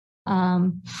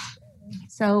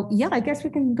So yeah, I guess we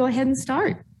can go ahead and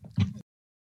start.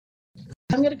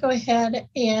 I'm going to go ahead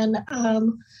and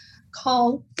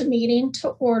call the meeting to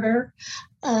order.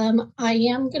 I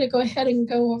am going to go ahead and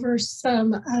go over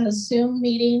some Zoom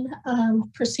meeting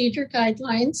procedure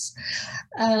guidelines.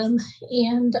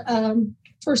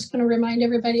 First, going to remind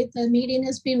everybody the meeting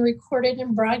is being recorded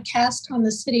and broadcast on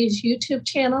the city's YouTube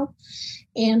channel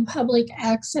and public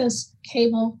access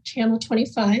cable channel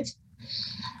 25.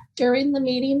 During the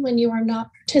meeting, when you are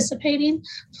not participating,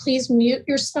 please mute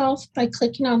yourself by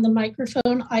clicking on the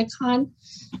microphone icon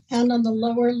found on the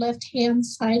lower left-hand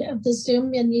side of the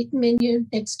Zoom menu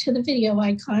next to the video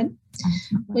icon.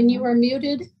 When you are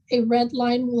muted, a red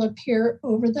line will appear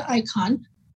over the icon.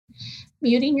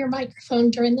 Muting your microphone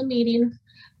during the meeting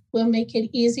will make it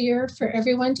easier for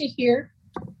everyone to hear.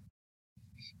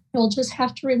 You'll just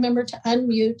have to remember to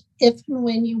unmute if and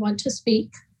when you want to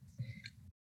speak.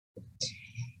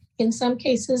 In some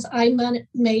cases, I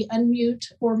may unmute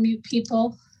or mute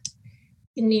people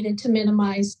needed to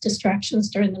minimize distractions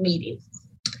during the meeting.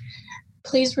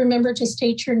 Please remember to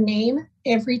state your name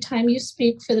every time you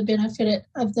speak for the benefit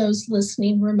of those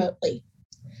listening remotely.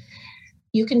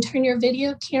 You can turn your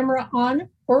video camera on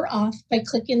or off by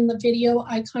clicking the video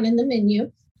icon in the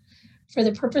menu. For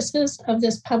the purposes of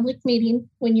this public meeting,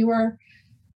 when you are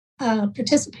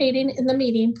participating in the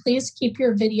meeting, please keep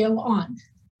your video on.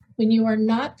 When you are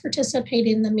not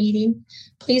participating in the meeting,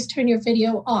 please turn your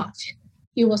video off.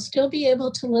 You will still be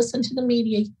able to listen to the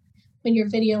meeting when your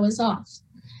video is off.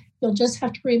 You'll just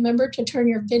have to remember to turn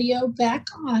your video back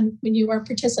on when you are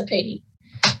participating.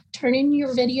 Turning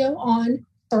your video on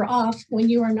or off when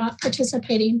you are not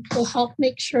participating will help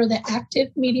make sure that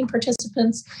active meeting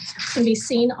participants can be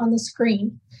seen on the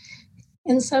screen.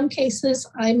 In some cases,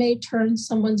 I may turn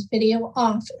someone's video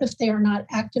off if they are not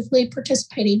actively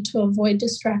participating to avoid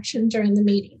distraction during the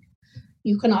meeting.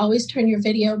 You can always turn your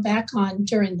video back on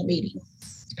during the meeting.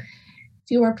 If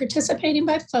you are participating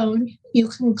by phone, you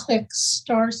can click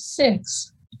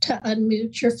 *6 to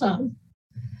unmute your phone.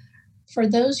 For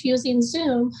those using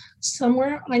Zoom,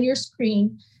 somewhere on your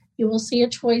screen, you will see a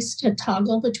choice to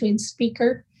toggle between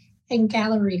speaker and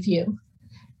gallery view.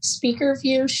 Speaker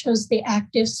view shows the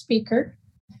active speaker.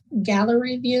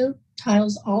 Gallery view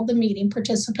tiles all the meeting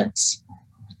participants.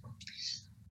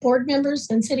 Board members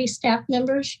and city staff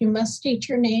members, you must state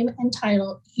your name and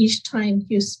title each time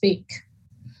you speak.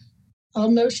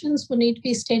 All motions will need to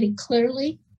be stated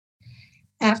clearly.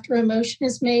 After a motion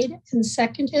is made and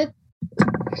seconded,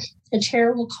 the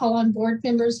chair will call on board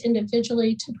members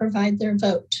individually to provide their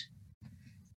vote.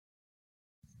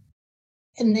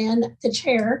 And then the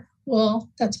chair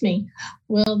that's me,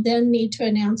 will then need to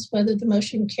announce whether the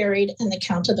motion carried and the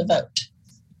count of the vote.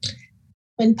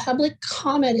 When public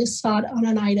comment is sought on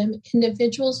an item,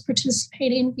 individuals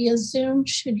participating via Zoom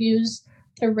should use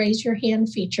the raise your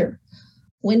hand feature.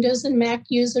 Windows and Mac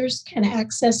users can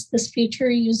access this feature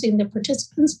using the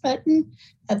participants button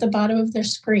at the bottom of their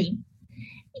screen.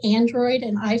 Android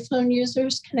and iPhone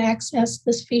users can access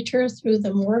this feature through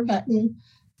the More button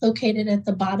located at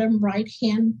the bottom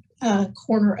right-hand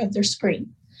corner of their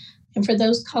screen. And for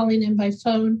those calling in by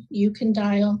phone, you can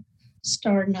dial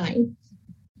 *9.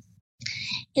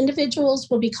 Individuals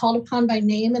will be called upon by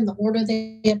name in the order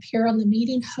they appear on the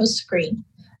meeting host screen.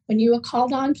 When you are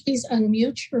called on, please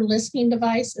unmute your listening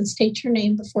device and state your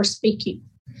name before speaking.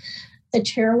 The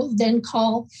chair will then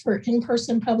call for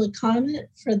in-person public comment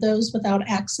for those without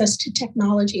access to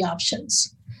technology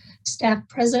options. Staff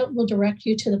present will direct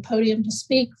you to the podium to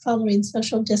speak following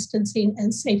social distancing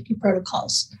and safety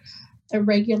protocols. The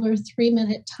regular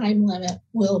 3-minute time limit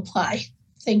will apply.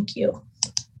 Thank you.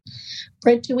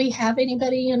 Britt, do we have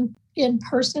anybody in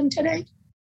person today?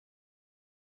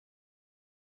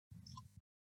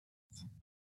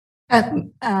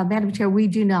 Madam Chair, we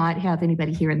do not have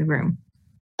anybody here in the room.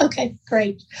 Okay,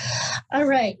 great. All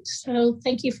right, so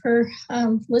thank you for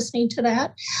listening to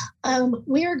that.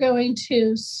 We are going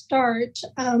to start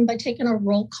by taking a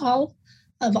roll call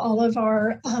of all of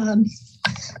our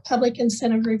Public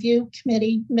Incentive Review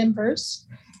Committee members.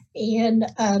 And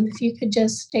if you could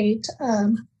just state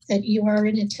that you are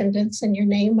in attendance and your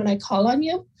name when I call on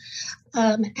you.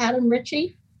 Adam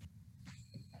Ritchie.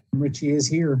 Ritchie is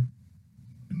here.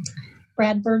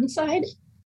 Brad Burnside.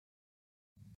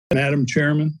 Madam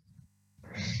Chairman.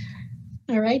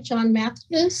 All right, John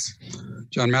Matthews.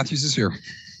 John Matthews is here.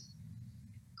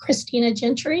 Christina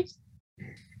Gentry.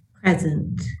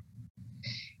 Present.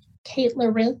 Kate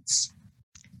Lorenz.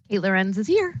 Kate Lorenz is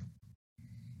here.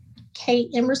 Kay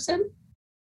Emerson.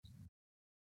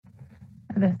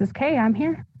 This is Kay, I'm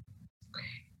here.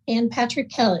 And Patrick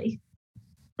Kelly.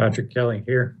 Patrick Kelly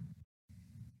here.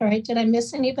 All right, did I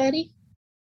miss anybody?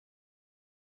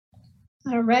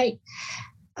 All right.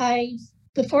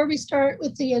 Before we start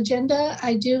with the agenda,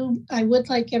 I would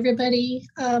like everybody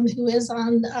who is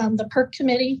on the PERC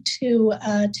committee to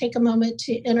take a moment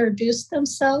to introduce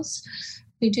themselves.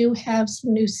 We do have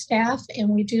some new staff, and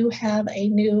we do have a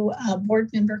new board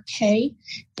member, Kay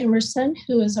Emerson,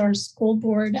 who is our school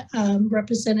board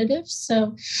representative.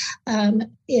 So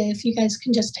if you guys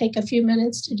can just take a few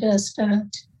minutes to just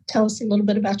tell us a little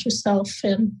bit about yourself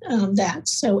and that.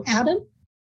 So Adam,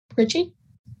 Richie.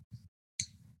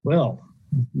 Well,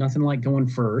 nothing like going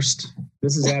first.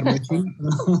 This is Adam Ritchie.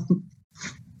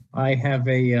 I have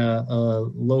a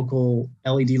local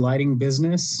LED lighting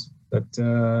business, but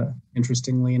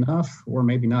interestingly enough, or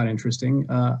maybe not interesting,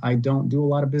 I don't do a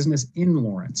lot of business in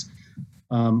Lawrence.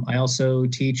 I also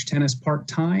teach tennis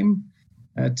part-time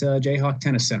at Jayhawk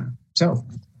Tennis Center. So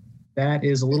that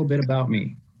is a little bit about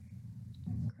me.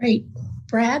 Great.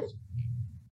 Brad?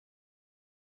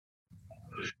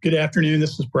 Good afternoon.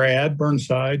 This is Brad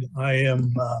Burnside. I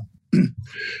am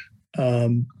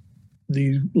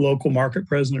the local market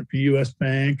president for U.S.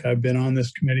 Bank. I've been on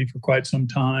this committee for quite some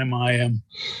time. I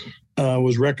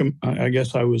was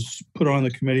put on the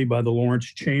committee by the Lawrence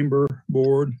Chamber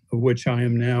Board, of which I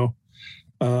am now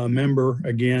a member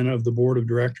again of the board of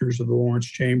directors of the Lawrence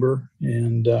Chamber.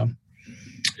 And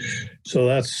so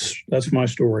that's my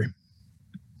story.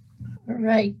 All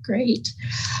right, great.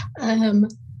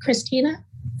 Christina?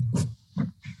 All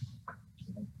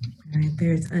right,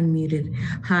 there's unmuted.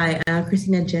 Hi,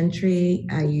 Christina Gentry.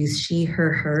 I use she,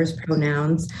 her, hers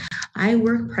pronouns. I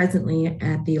work presently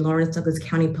at the Lawrence Douglas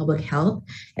County Public Health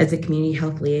as a community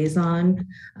health liaison.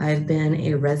 I've been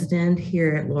a resident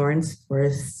here at Lawrence for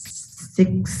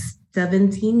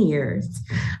 17 years,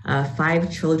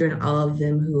 5 children, all of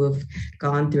them who have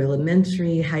gone through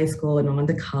elementary, high school, and on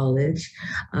to college.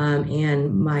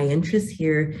 And my interest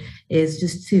here is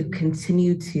just to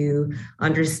continue to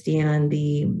understand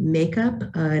the makeup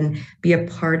and be a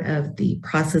part of the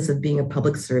process of being a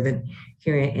public servant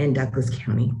here in Douglas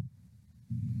County.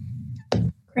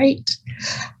 Great.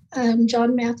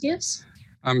 John Matthews?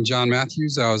 I'm John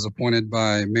Matthews. I was appointed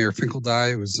by Mayor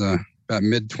Finkeldye. It was about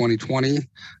mid-2020.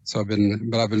 So I've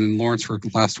been in Lawrence for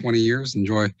the last 20 years.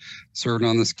 Enjoy serving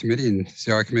on this committee and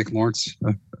see how I can make Lawrence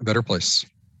a better place.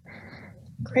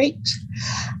 Great.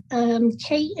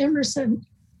 Kay Emerson.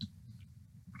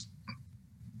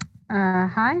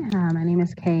 Hi, my name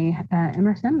is Kay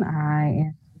Emerson.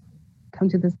 I come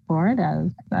to this board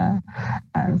as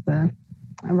the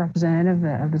representative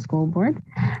of the school board.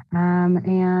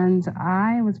 And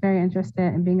I was very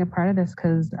interested in being a part of this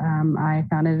because I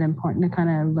found it important to kind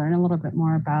of learn a little bit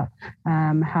more about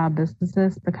how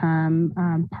businesses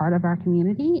become part of our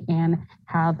community and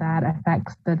how that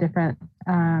affects the different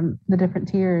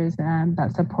tiers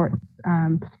that support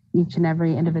each and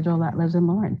every individual that lives in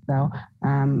Lawrence. So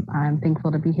I'm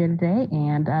thankful to be here today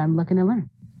and I'm looking to learn.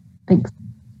 Thanks.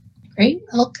 Great,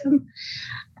 welcome.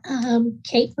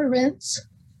 Kate Lorenz.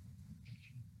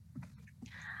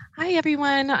 Hi,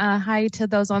 everyone. Hi to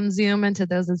those on Zoom and to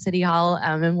those in City Hall,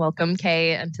 and welcome,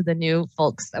 Kay, and to the new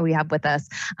folks that we have with us.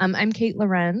 I'm Kate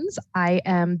Lorenz. I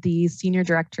am the Senior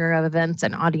Director of Events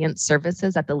and Audience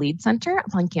Services at the Lead Center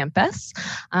up on campus.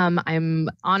 I'm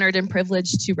honored and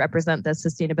privileged to represent the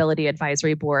Sustainability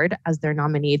Advisory Board as their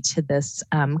nominee to this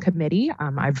committee.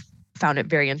 I've found it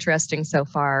very interesting so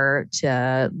far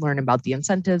to learn about the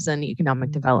incentives and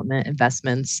economic development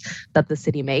investments that the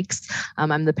city makes.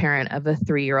 I'm the parent of a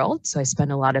 3-year-old, so I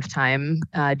spend a lot of time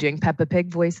doing Peppa Pig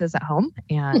voices at home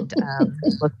and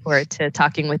look forward to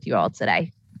talking with you all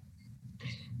today.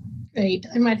 Great.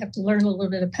 I might have to learn a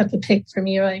little bit of Peppa Pig from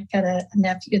you. I've got a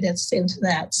nephew that's into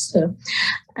that. So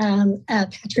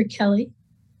Patrick Kelly.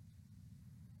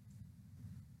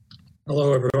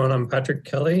 Hello, everyone. I'm Patrick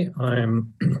Kelly.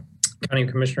 I'm County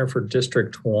Commissioner for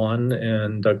District 1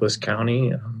 in Douglas County.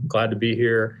 I'm glad to be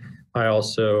here. I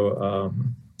also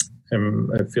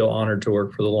I feel honored to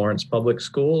work for the Lawrence Public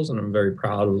Schools, and I'm very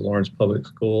proud of the Lawrence Public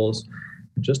Schools.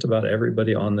 Just about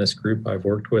everybody on this group I've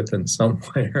worked with in some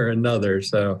way or another.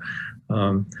 So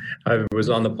I was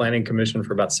on the Planning Commission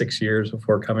for about 6 years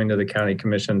before coming to the County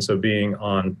Commission. So being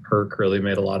on PERC really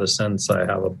made a lot of sense. I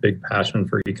have a big passion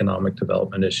for economic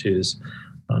development issues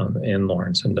in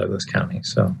Lawrence and Douglas County.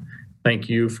 So thank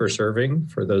you for serving,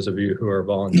 for those of you who are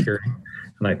volunteering.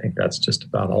 And I think that's just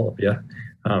about all of you.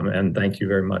 And thank you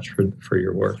very much for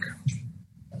your work.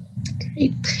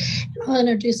 Great. I'll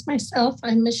introduce myself.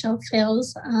 I'm Michelle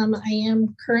Fales. I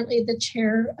am currently the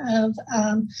chair of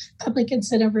Public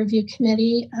Incentive Review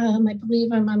Committee. I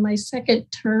believe I'm on my 2nd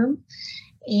term.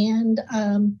 And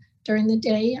During the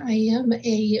day, I am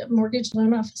a mortgage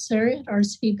loan officer at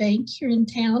RCB Bank here in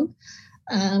town.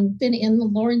 Been in the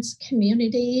Lawrence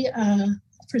community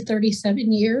for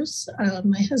 37 years.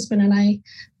 My husband and I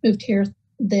moved here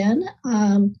then.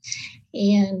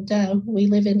 We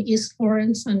live in East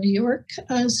Lawrence on New York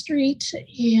Street.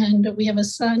 And we have a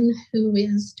son who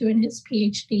is doing his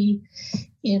PhD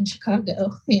in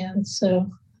Chicago. And so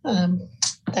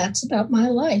that's about my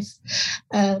life.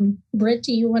 Britt,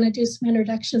 do you want to do some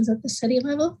introductions at the city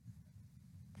level?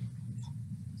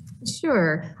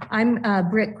 Sure. I'm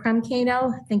Britt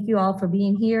Krumkano. Thank you all for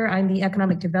being here. I'm the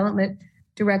Economic Development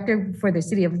Director for the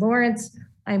City of Lawrence.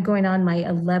 I'm going on my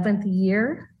 11th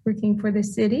year working for the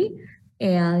city,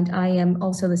 and I am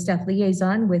also the staff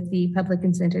liaison with the Public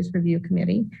Incentives Review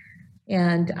Committee.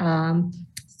 And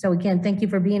so again, thank you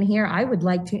for being here. I would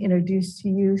like to introduce to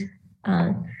you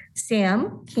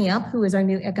Sam Camp, who is our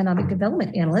new Economic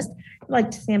Development Analyst. I'd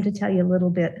like Sam to tell you a little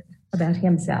bit about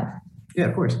himself. Yeah,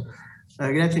 of course.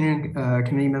 Good afternoon,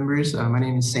 committee members. My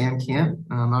name is Sam Camp.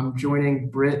 I'm joining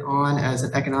Britt on as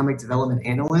an Economic Development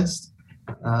Analyst.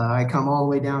 I come all the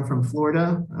way down from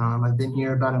Florida. I've been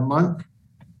here about a month.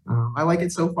 I like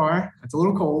it so far. It's a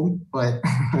little cold, but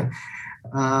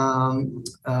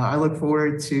I look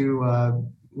forward to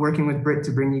working with Britt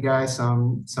to bring you guys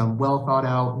some well thought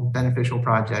out beneficial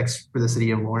projects for the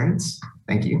city of Lawrence.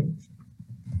 Thank you.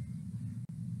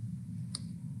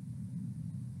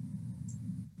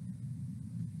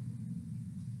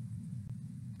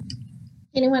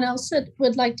 Anyone else that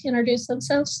would like to introduce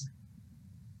themselves?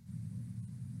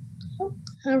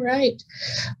 All right.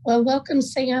 Well, welcome,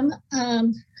 Sam.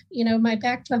 My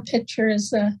backdrop picture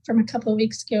is from a couple of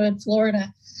weeks ago in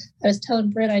Florida. I was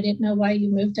telling Britt I didn't know why you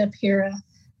moved up here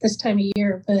this time of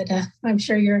year, but I'm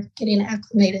sure you're getting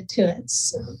acclimated to it.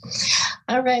 So.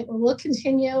 All right, well, we'll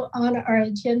continue on our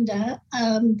agenda.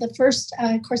 The first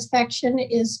course of action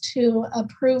is to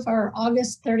approve our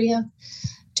August 30th,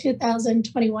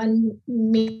 2021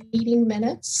 meeting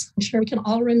minutes. I'm sure we can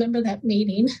all remember that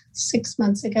meeting 6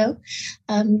 months ago.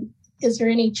 Is there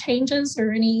any changes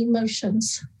or any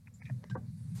motions?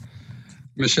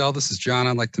 Michelle, this is John.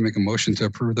 I'd like to make a motion to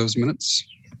approve those minutes.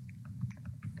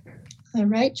 All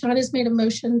right, John has made a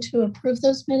motion to approve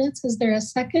those minutes. Is there a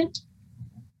second?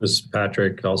 This is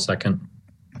Patrick. I'll second.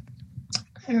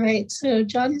 All right, so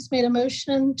John has made a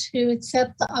motion to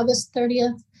accept the August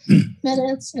 30th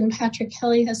minutes, and Patrick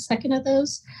Kelly has seconded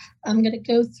those. I'm going to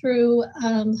go through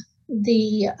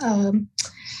the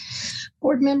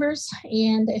board members,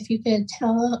 and if you could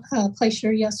place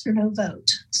your yes or no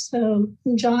vote. So,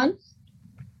 John?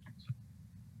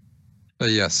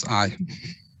 Yes, aye.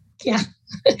 Yeah.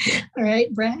 All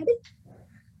right, Brad?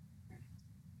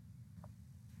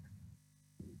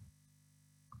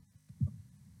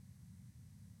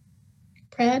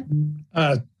 Brad?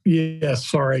 Yes,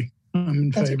 sorry. I'm in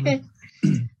That's favor.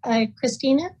 okay.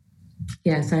 Christina?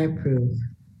 Yes, I approve.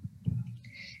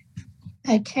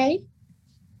 Kay?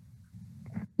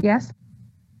 Yes.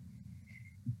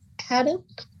 Adam?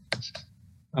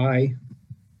 Aye.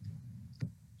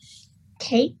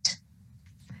 Kate?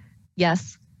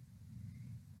 Yes.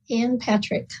 And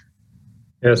Patrick?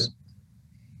 Yes.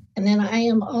 And then I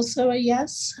am also a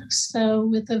yes. So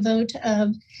with a vote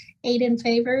of 8 in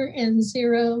favor and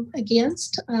 0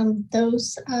 against,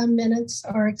 those minutes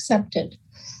are accepted.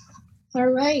 All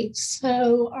right,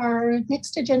 so our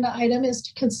next agenda item is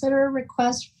to consider a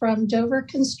request from Dover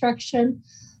Construction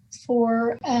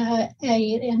for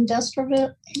see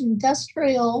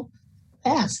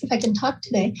if I can talk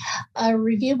today, a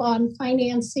review bond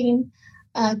financing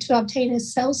to obtain a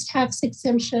sales tax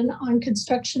exemption on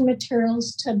construction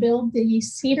materials to build the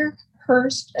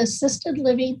Cedarhurst Assisted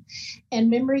Living and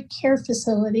Memory Care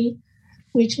Facility,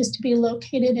 which is to be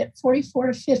located at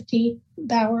 4450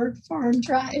 Bower Farm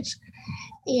Drive.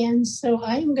 And so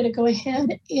I'm going to go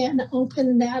ahead and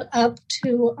open that up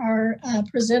to our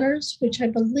presenters, which I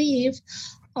believe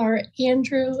are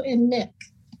Andrew and Nick.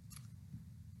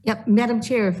 Yep, Madam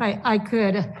Chair, if I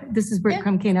could, this is Britt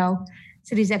Krumkano,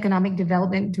 City's Economic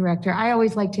Development Director. I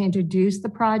always like to introduce the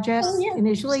projects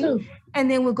initially,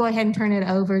 and then we'll go ahead and turn it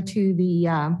over to the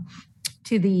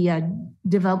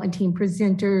development team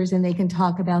presenters, and they can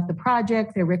talk about the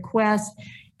project, their requests,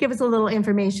 give us a little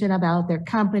information about their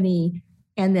company,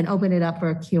 and then open it up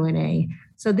for a Q&A.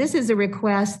 So this is a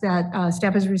request that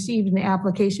staff has received an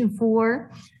application from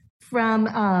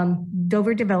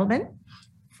Dover Development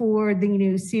for the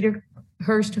new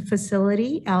Cedarhurst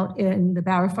facility out in the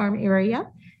Bower Farm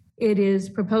area. It is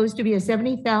proposed to be a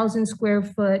 70,000 square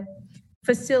foot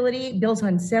facility built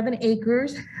on 7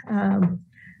 acres.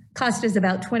 Cost is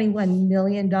about $21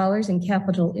 million in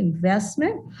capital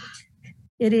investment.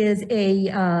 It is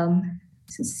a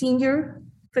senior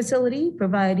facility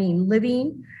providing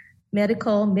living,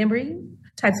 medical, memory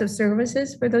types of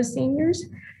services for those seniors.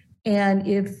 And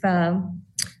if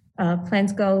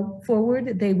plans go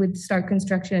forward, they would start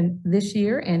construction this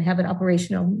year and have it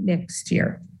operational next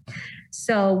year.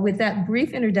 So with that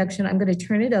brief introduction, I'm going to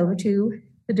turn it over to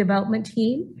the development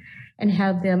team and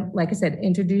have them, like I said,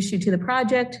 introduce you to the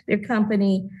project, their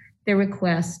company, their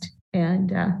request,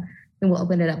 and then we'll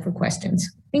open it up for questions.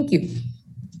 Thank you.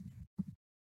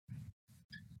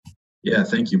 Yeah,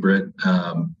 thank you, Britt.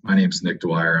 My name is Nick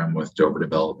Dwyer. I'm with Dover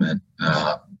Development.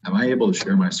 Am I able to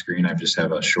share my screen? I just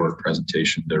have a short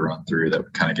presentation to run through that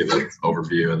would kind of give an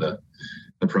overview of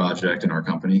the project and our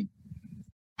company.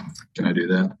 Can I do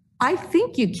that? I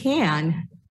think you can.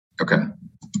 Okay.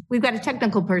 We've got a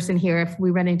technical person here. If we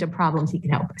run into problems, he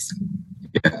can help us.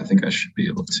 Yeah, I think I should be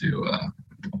able to.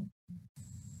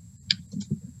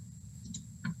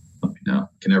 Let me know.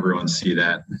 Can everyone see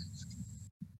that?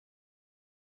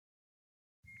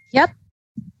 Yep.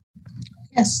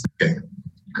 Yes. Okay,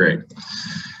 great.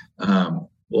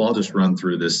 Well, I'll just run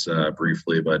through this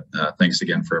briefly, but thanks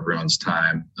again for everyone's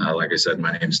time. Like I said,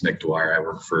 my name is Nick Dwyer. I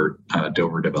work for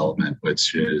Dover Development,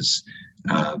 which is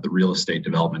the real estate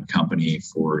development company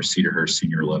for Cedarhurst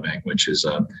Senior Living, which is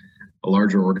a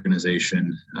larger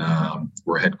organization.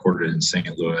 We're headquartered in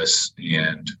St. Louis,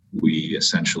 and we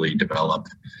essentially develop,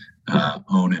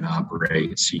 own and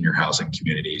operate senior housing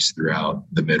communities throughout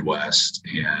the Midwest.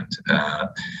 And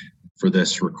for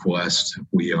this request,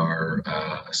 we are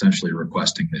essentially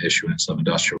requesting the issuance of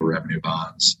industrial revenue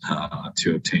bonds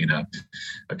to obtain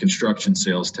a construction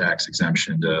sales tax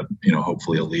exemption to,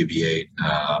 hopefully alleviate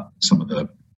some of the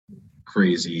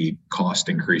crazy cost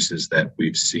increases that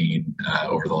we've seen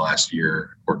over the last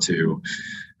year or two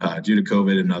due to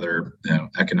COVID and other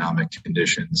economic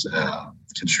conditions.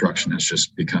 Construction has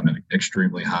just become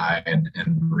extremely high and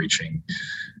reaching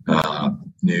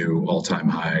new all-time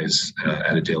highs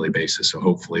at a daily basis. So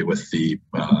hopefully with the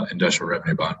industrial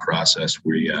revenue bond process,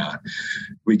 we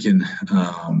can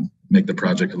make the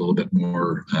project a little bit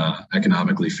more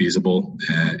economically feasible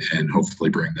and hopefully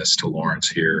bring this to Lawrence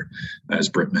here, as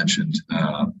Britt mentioned,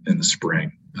 in the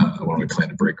spring when we plan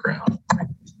to break ground.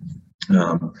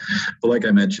 But like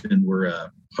I mentioned, we're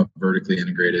a vertically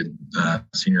integrated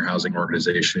senior housing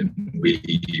organization.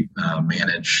 We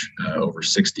manage over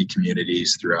 60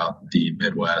 communities throughout the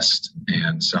Midwest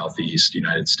and Southeast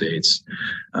United States.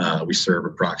 We serve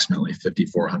approximately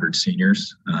 5,400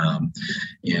 seniors.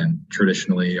 And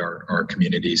traditionally, our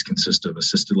communities consist of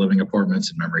assisted living apartments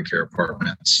and memory care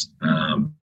apartments.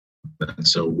 And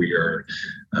so we are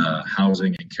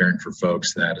housing and caring for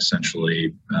folks that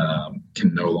essentially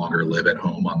can no longer live at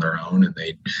home on their own, and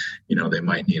they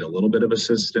might need a little bit of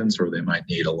assistance or they might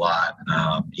need a lot.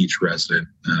 Each resident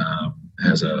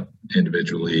has a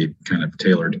individually kind of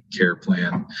tailored care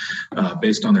plan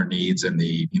based on their needs and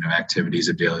the activities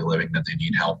of daily living that they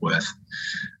need help with.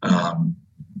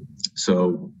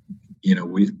 So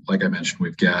like I mentioned,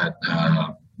 we've got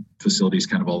facilities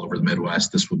kind of all over the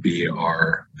Midwest. This will be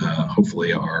our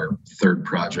hopefully our third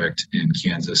project in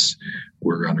Kansas.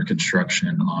 We're under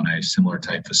construction on a similar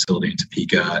type facility in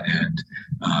Topeka,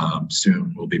 and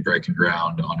soon we'll be breaking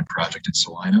ground on a project in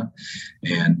Salina,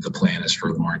 and the plan is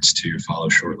for Lawrence to follow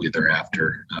shortly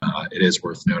thereafter. It is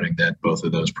worth noting that both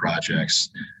of those projects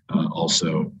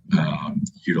also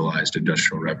utilized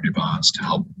industrial revenue bonds to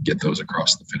help get those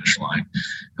across the finish line,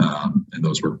 and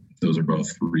those are both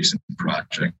recent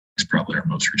projects. Probably our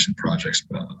most recent projects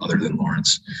other than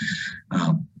Lawrence.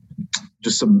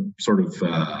 Just some sort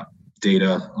of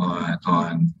data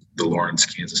on the Lawrence,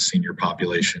 Kansas senior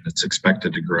population. It's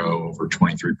expected to grow over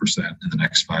 23% in the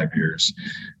next 5 years,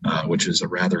 which is a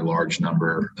rather large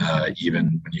number,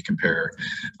 even when you compare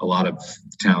a lot of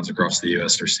towns across the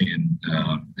U.S. are seeing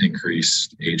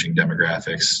increased aging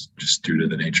demographics just due to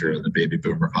the nature of the baby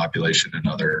boomer population and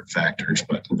other factors.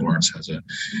 But Lawrence has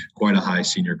quite a high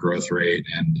senior growth rate,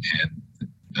 and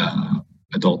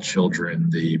adult children,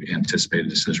 the anticipated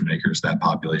decision makers, that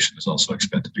population is also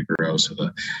expected to grow. So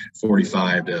the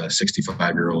 45 to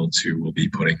 65-year-olds who will be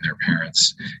putting their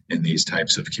parents in these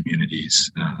types of communities,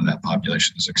 that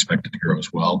population is expected to grow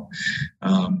as well.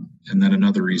 And then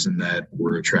another reason that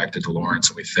we're attracted to Lawrence,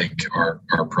 and we think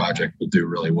our project will do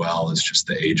really well, is just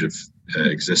the age of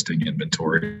existing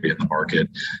inventory in the market.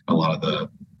 A lot of the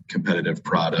competitive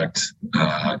product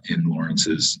in Lawrence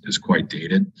is quite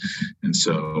dated. And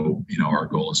so, our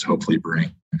goal is to hopefully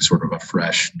bring sort of a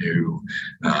fresh, new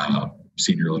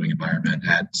senior living environment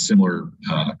at similar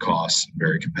costs,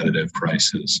 very competitive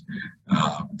prices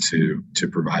to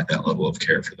provide that level of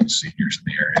care for those seniors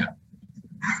in the area.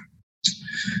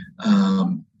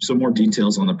 So more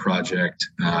details on the project.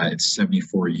 It's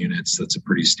 74 units. That's a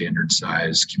pretty standard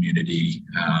size community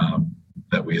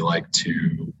that we like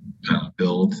to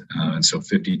build. And so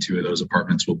 52 of those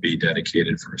apartments will be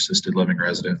dedicated for assisted living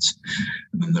residents.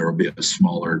 And then there will be a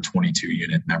smaller 22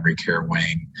 unit memory care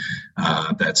wing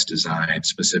that's designed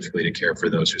specifically to care for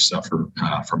those who suffer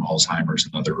from Alzheimer's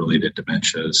and other related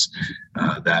dementias.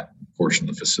 That portion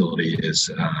of the facility is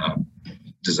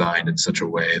designed in such a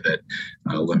way that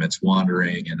limits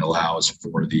wandering and allows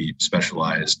for the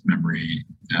specialized memory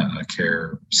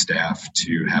care staff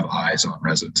to have eyes on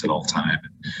residents at all time,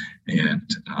 and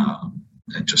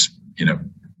just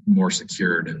more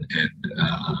secured and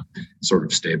sort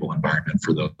of stable environment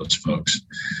for those folks.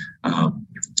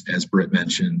 As Britt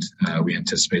mentioned, we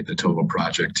anticipate the total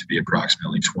project to be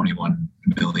approximately $21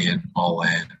 million all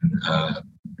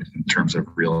in terms of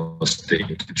real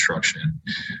estate construction,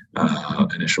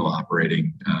 initial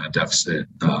operating deficit,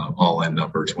 all in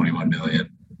number 21 million.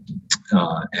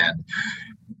 And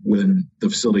when the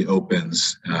facility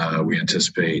opens, we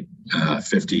anticipate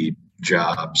 50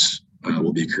 jobs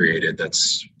will be created.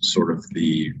 That's sort of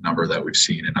the number that we've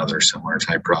seen in other similar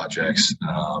type projects,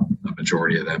 a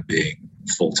majority of them being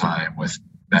full-time with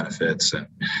benefits and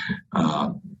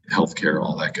healthcare,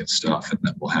 all that good stuff. And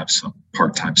then we'll have some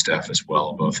part-time staff as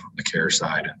well, both on the care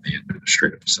side and the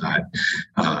administrative side.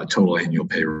 Total annual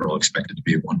payroll expected to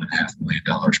be $1.5 million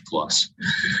plus.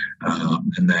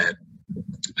 And then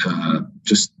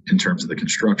just in terms of the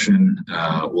construction,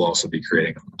 we'll also be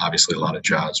creating obviously a lot of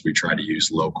jobs. We try to use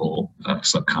local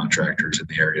subcontractors in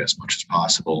the area as much as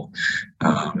possible.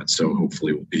 And so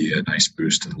hopefully will be a nice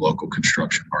boost to the local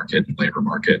construction market and labor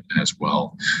market as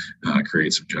well,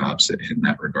 create some jobs in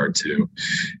that regard too.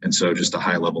 And so just a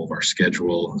high level of our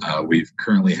schedule, we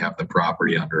currently have the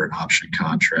property under an option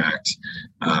contract.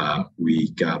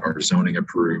 We got our zoning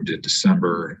approved in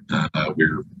December.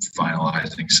 We're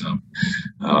finalizing some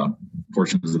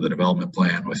portions of the development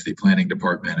plan with the planning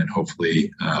department, and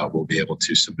hopefully we'll be able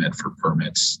to submit for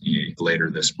permits later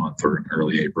this month or in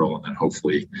early April, and then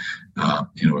hopefully,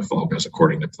 if all goes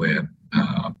according to plan,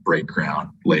 break ground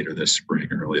later this spring,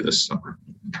 early this summer.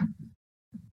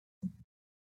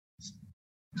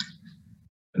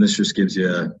 And this just gives you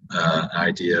an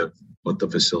idea of what the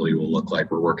facility will look like.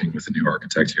 We're working with a new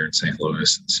architect here in St.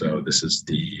 Louis. And so this is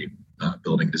the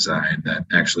building design that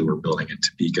actually we're building in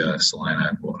Topeka, Salina,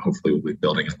 and hopefully we'll be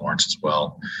building in Lawrence as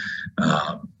well.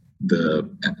 The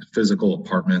physical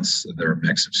apartments, they're a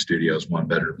mix of studios,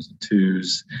 1-bedrooms and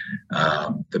 2s.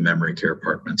 The memory care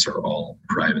apartments are all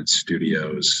private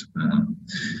studios.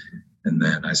 And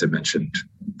then, as I mentioned,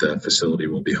 the facility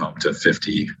will be home to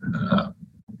 50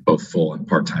 both full and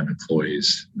part-time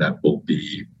employees that will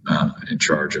be in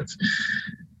charge of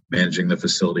managing the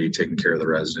facility, taking care of the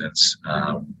residents,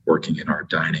 working in our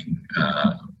dining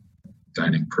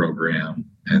program,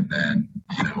 and then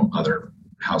other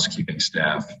housekeeping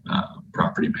staff,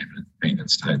 property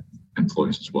maintenance type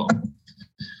employees as well.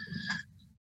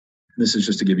 This is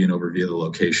just to give you an overview of the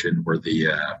location.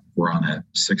 We're on a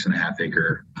 6.5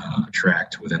 acre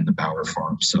tract within the Bauer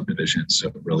Farm subdivision.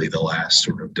 So really the last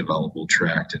sort of developable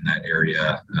tract in that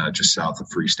area, just south of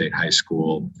Free State High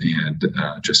School and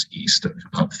just east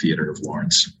of Theater of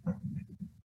Lawrence.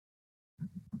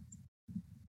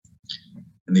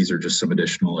 And these are just some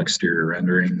additional exterior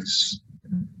renderings.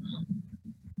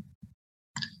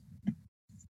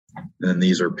 And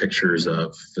these are pictures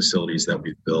of facilities that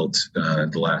we've built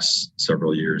the last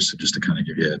several years. So just to kind of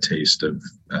give you a taste of,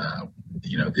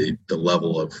 the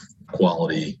level of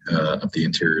quality of the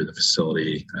interior of the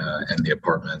facility and the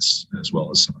apartments, as well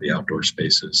as some of the outdoor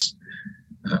spaces.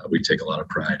 We take a lot of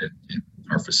pride in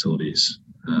our facilities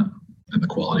and the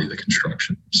quality of the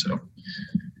construction. So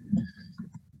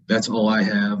that's all I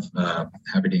have.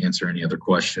 Happy to answer any other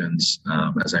questions.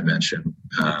 As I mentioned,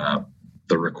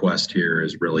 the request here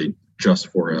is really just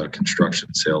for a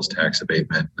construction sales tax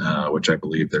abatement, which I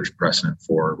believe there's precedent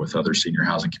for with other senior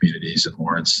housing communities in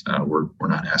Lawrence. We're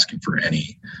not asking for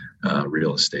any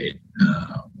real estate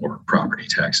or property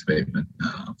tax abatement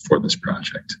for this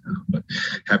project. But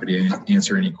happy to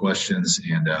answer any questions,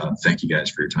 and thank you guys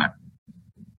for your time.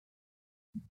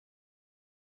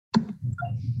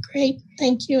 Great,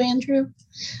 thank you, Andrew.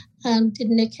 Did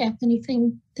Nick have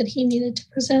anything that he needed to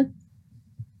present?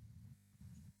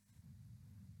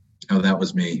 Oh, that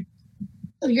was me.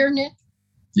 Oh, you're Nick?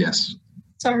 Yes.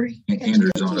 Sorry.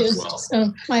 Andrew's on as well.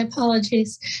 So my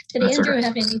apologies. Did That's Andrew okay.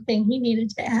 have anything he needed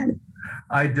to add?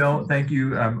 I don't. Thank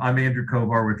you. I'm Andrew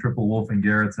Kovar with Triple Wolf and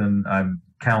Garrettson. I'm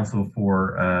counsel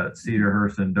for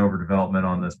Cedarhurst and Dover Development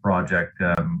on this project.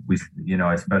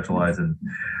 I specialize in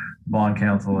bond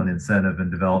counsel and incentive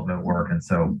and development work. And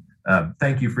so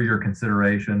thank you for your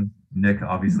consideration. Nick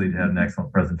obviously had an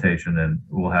excellent presentation, and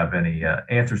we'll have any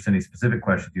answers to any specific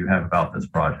questions you have about this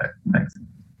project. Thanks.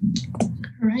 All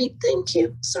right, thank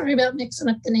you. Sorry about mixing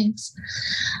up the names.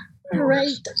 All right,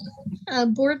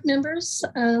 board members,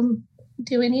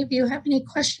 do any of you have any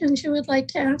questions you would like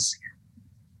to ask?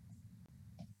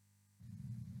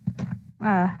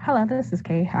 Hello, this is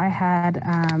Kay. I had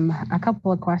a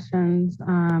couple of questions.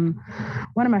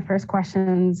 One of my first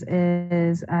questions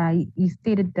is you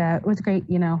stated that it was great,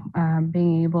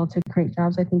 being able to create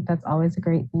jobs. I think that's always a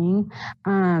great thing.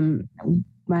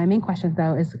 My main question,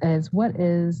 though, is what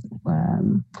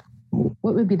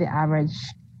would be the average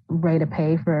rate of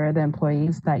pay for the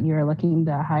employees that you're looking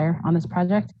to hire on this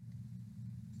project?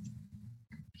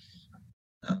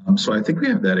 So I think we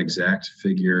have that exact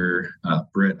figure.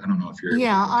 Britt, I don't know if you're...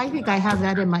 Yeah, I think I have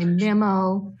that in my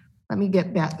memo. Let me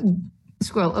get back,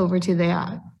 scroll over to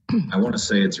that. I want to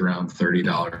say it's around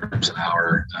 $30 an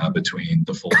hour between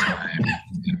the full-time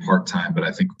and part-time, but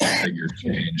I think the figure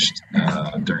changed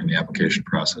during the application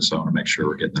process. So I want to make sure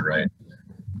we're getting the right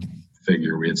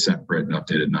figure. We had sent Britt an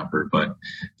updated number, but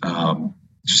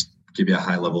just give you a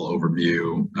high-level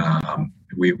overview.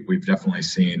 We've definitely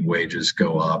seen wages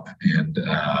go up, and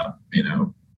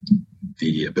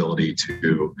the ability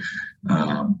to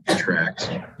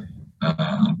attract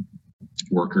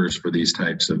workers for these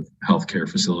types of healthcare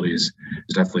facilities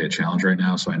is definitely a challenge right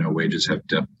now. So I know wages have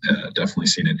definitely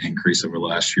seen an increase over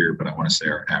last year, but I want to say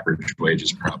our average wage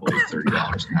is probably $30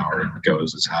 an hour, and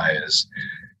goes as high as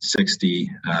 $60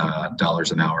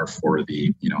 an hour for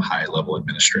the high-level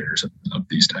administrators of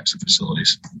these types of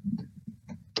facilities.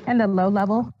 And the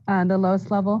lowest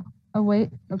level of weight?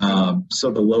 Okay.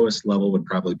 So the lowest level would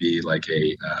probably be like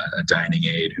a dining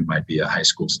aide who might be a high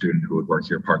school student who would work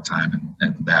here part-time,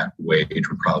 and that wage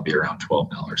would probably be around $12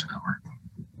 an hour.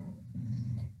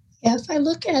 Yeah, if I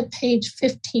look at page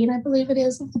 15, I believe it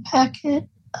is, of the packet,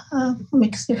 let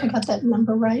me see if I got that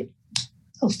number right.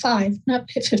 Oh, 5, not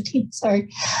 15,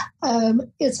 sorry.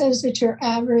 It says that your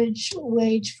average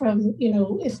wage from,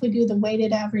 if we do the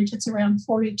weighted average, it's around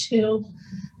 42.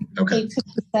 Okay.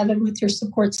 857 with your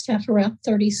support staff around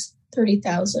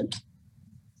 30,000.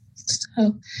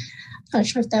 So not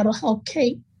sure if that'll help,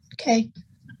 Kate. Okay.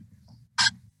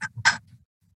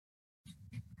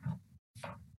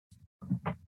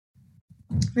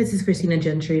 This is Christina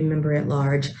Gentry, member at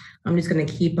large. I'm just going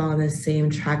to keep on the same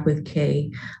track with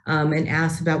Kay and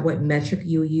ask about what metric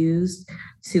you use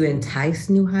to entice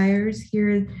new hires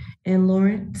here in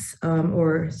Lawrence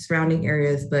or surrounding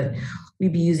areas, but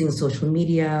we'd be using social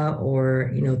media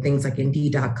or things like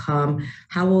Indeed.com.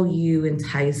 How will you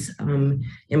entice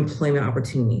employment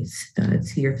opportunities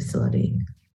to your facility?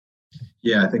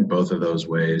 Yeah, I think both of those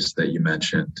ways that you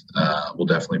mentioned will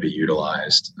definitely be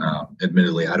utilized.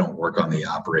 Admittedly, I don't work on the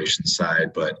operations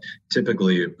side, but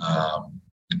typically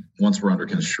once we're under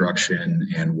construction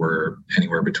and we're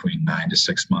anywhere between 9 to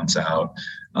 6 months out,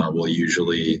 we'll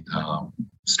usually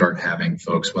start having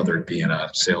folks, whether it be in a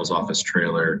sales office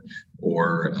trailer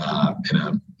or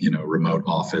in a remote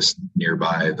office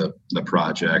nearby the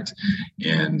project,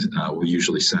 and we'll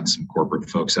usually send some corporate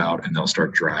folks out, and they'll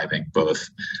start driving both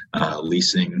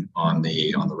leasing on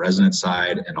the resident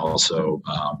side, and also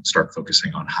start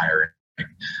focusing on hiring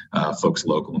folks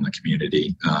local in the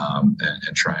community,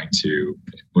 and trying to.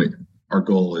 Our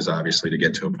goal is obviously to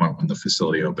get to a point when the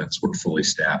facility opens, we're fully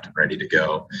staffed and ready to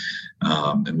go.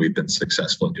 And we've been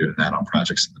successful in doing that on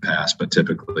projects in the past, but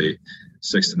typically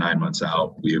 6 to 9 months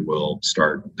out, we will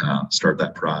start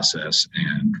that process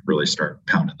and really start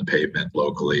pounding the pavement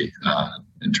locally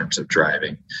in terms of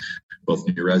driving both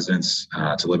new residents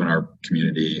to live in our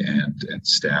community and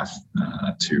staff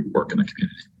to work in the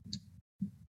community.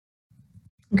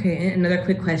 Okay, and another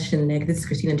quick question, Nick. This is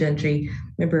Christina Gentry,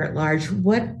 member at large.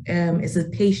 What is the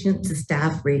patient to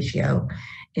staff ratio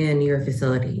in your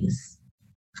facilities?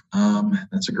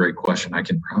 That's a great question. I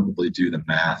can probably do the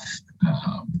math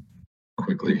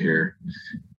quickly here.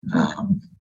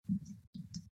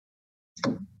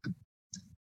 It'd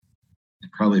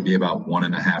probably be about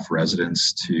 1.5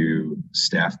 residents to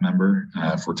staff member.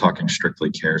 If we're talking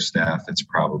strictly care staff, it's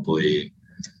probably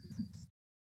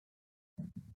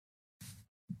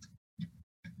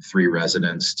 3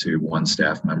 residents to 1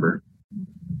 staff member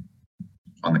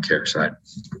on the care side.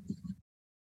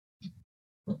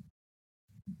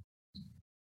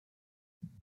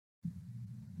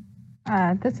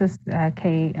 This is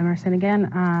Kay Emerson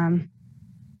again,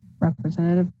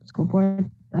 representative school board.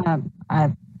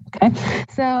 Okay,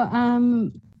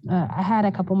 so I had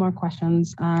a couple more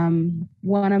questions.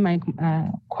 One of my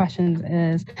questions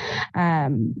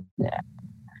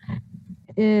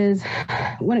is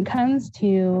when it comes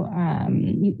to,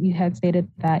 you had stated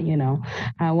that,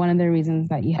 one of the reasons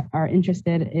that you are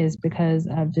interested is because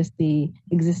of just the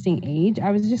existing age.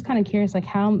 I was just kind of curious, like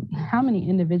how many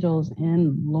individuals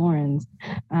in Lawrence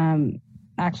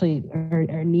actually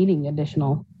are needing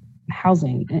additional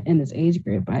housing in this age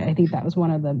group? I think that was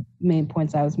one of the main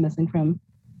points I was missing from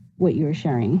what you were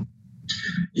sharing.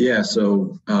 Yeah,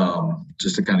 so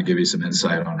just to kind of give you some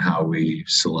insight on how we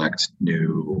select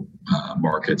new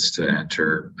markets to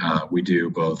enter, we do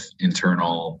both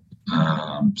internal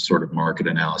sort of market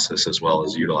analysis as well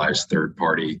as utilize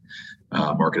third-party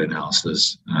market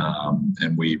analysis.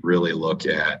 And we really look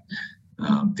at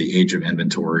the age of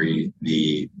inventory,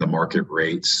 the market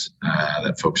rates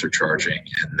that folks are charging,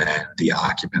 and then the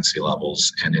occupancy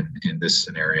levels. And in this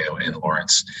scenario in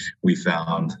Lawrence, we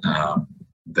found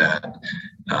that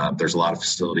there's a lot of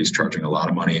facilities charging a lot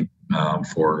of money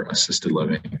for assisted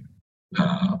living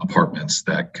apartments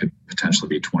that could potentially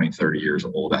be 20, 30 years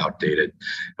old, outdated.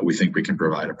 We think we can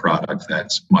provide a product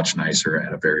that's much nicer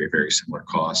at a very, very similar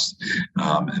cost.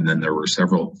 And then there were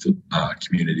several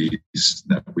communities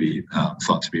that we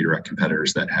thought to be direct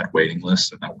competitors that had waiting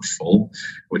lists and that were full,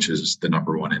 which is the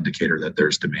number one indicator that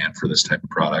there's demand for this type of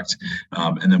product.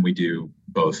 And then we do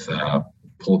both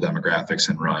pull demographics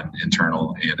and run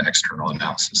internal and external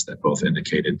analysis that both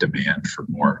indicated demand for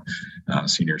more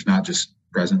seniors, not just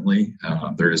presently.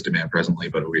 There is demand presently,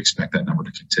 but we expect that number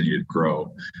to continue to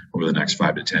grow over the next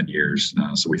 5 to 10 years.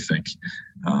 So we think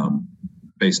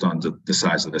based on the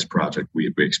size of this project,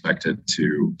 we expect it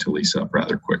to lease up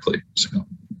rather quickly. So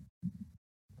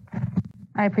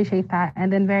I appreciate that. And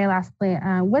then very lastly,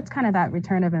 what's kind of that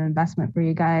return of an investment for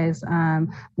you guys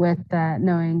with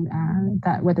knowing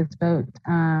that with this vote,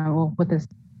 with this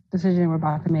decision we're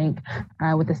about to make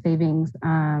with the savings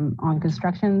on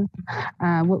construction,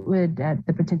 what would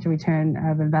the potential return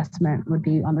of investment would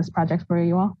be on this project for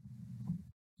you all?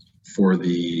 For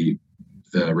the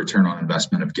return on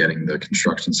investment of getting the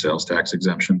construction sales tax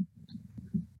exemption?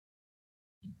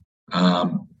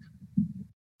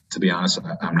 To be honest,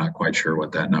 I'm not quite sure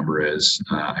what that number is.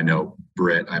 I know,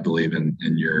 Britt, I believe in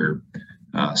your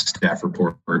staff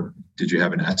report, did you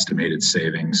have an estimated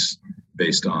savings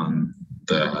based on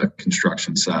the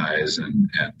construction size and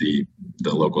the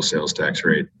local sales tax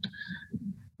rate?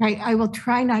 I will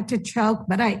try not to choke,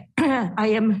 but I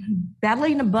am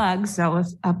battling a bug, so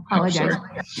I apologize.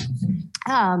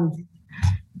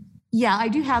 Yeah, I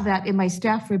do have that in my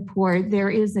staff report. There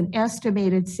is an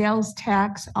estimated sales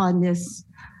tax on this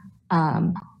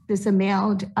this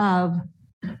amount of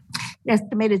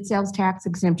estimated sales tax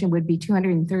exemption would be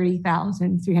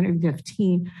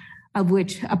 $230,315, of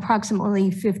which approximately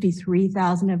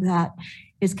 $53,000 of that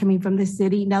is coming from the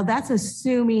city. Now that's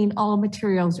assuming all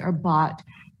materials are bought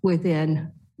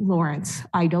within Lawrence.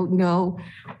 I don't know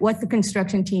what the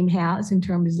construction team has in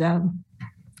terms of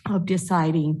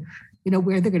deciding,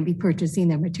 where they're going to be purchasing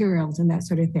their materials and that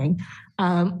sort of thing.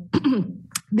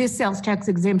 This sales tax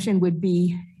exemption would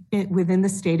be within the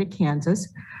state of Kansas.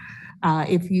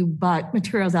 If you bought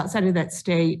materials outside of that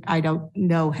state, I don't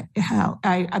know how.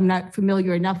 I'm not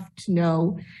familiar enough to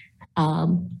know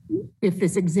if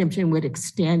this exemption would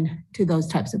extend to those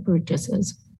types of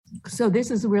purchases. So this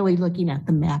is really looking at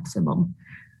the maximum.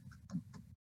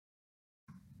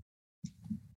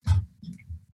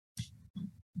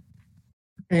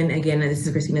 And again, this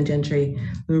is Christina Gentry,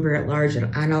 member at large,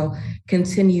 and I'll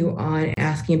continue on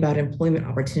asking about employment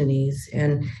opportunities.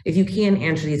 And if you can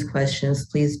answer these questions,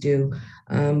 please do.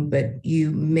 But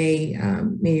you may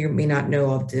or may not know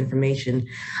all the information.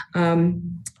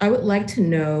 I would like to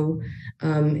know,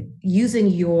 using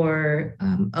your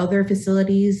other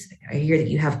facilities, I hear that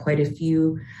you have quite a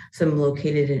few, some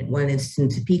located in one is in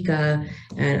Topeka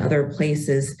and other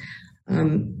places.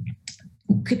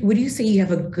 Would you say you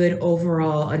have a good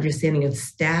overall understanding of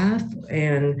staff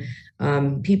and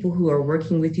people who are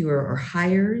working with you or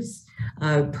hires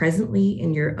presently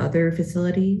in your other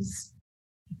facilities?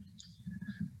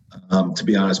 To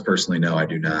be honest, personally, no, I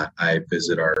do not. I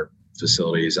visit our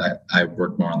facilities. I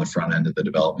work more on the front end of the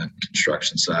development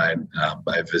construction side.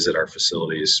 I visit our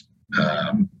facilities,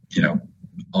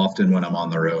 often when I'm on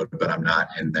the road, but I'm not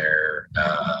in there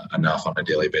enough on a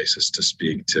daily basis to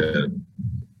speak to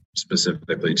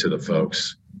specifically to the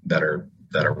folks that are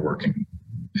working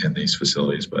in these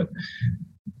facilities, but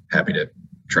happy to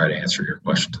try to answer your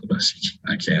question to the best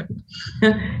I can.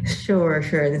 Sure.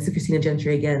 This is Christina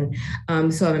Gentry again.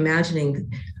 So I'm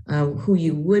imagining who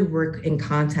you would work in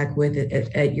contact with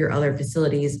at your other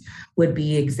facilities would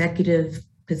be executive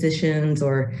positions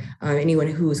or anyone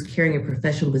who is carrying a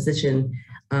professional position,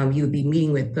 you would be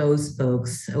meeting with those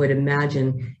folks, I would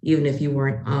imagine, even if you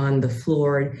weren't on the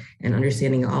floor and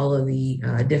understanding all of the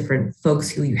different folks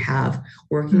who you have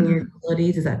working in your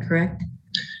facilities. Is that correct?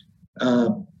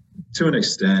 To an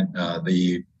extent,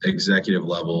 the executive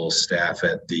level staff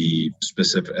at the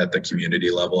community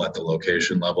level, at the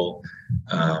location level,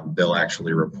 they'll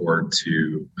actually report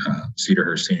to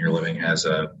Cedarhurst Senior Living has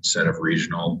a set of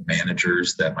regional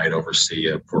managers that might oversee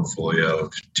a portfolio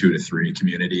of 2 to 3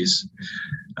 communities.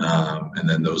 And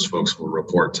then those folks will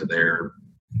report to their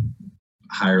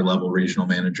higher level regional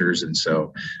managers. And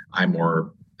so I'm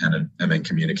in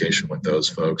communication with those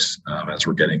folks as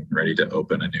we're getting ready to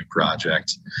open a new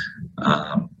project.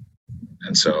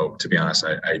 And so, to be honest,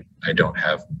 I don't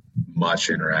have much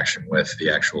interaction with the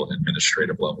actual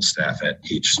administrative level staff at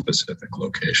each specific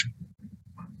location.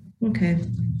 Okay.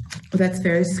 Well, that's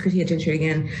fair. This is Christina Gentry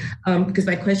again, because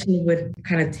my question would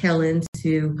kind of tail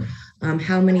into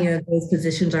how many of those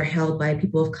positions are held by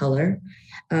people of color,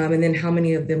 and then how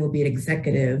many of them will be an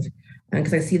executive.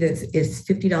 Because I see that it's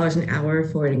 $50 an hour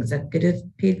for an executive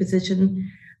paid position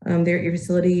there at your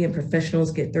facility, and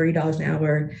professionals get $30 an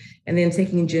hour. And then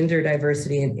taking gender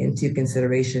diversity into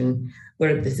consideration, what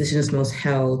are the positions most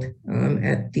held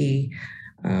at the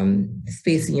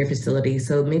space in your facility?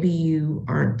 So maybe you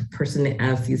aren't the person to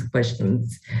ask these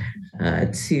questions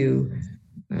and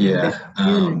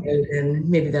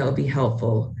maybe that would be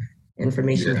helpful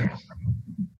information. Yeah.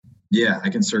 Yeah, I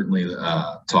can certainly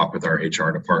talk with our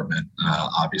HR department.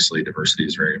 Obviously, diversity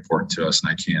is very important to us, and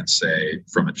I can't say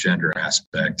from a gender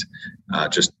aspect,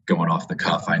 just going off the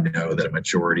cuff, I know that a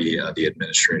majority of the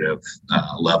administrative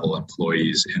level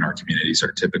employees in our communities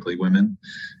are typically women.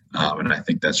 And I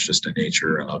think that's just a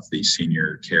nature of the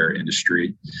senior care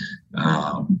industry.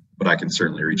 But I can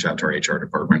certainly reach out to our HR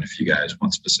department if you guys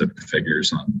want specific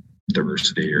figures on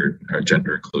diversity or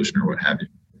gender inclusion or what have you.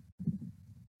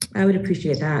 I would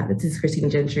appreciate that. This is Christina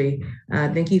Gentry.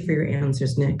 Thank you for your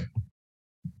answers, Nick.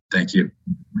 Thank you.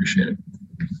 Appreciate it.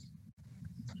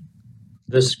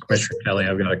 This is Commissioner Kelly.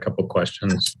 I've got a couple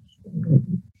questions.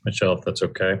 Michelle, if that's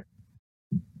okay.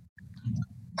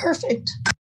 Perfect.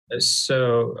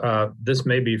 So this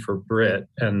may be for Britt,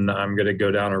 and I'm going to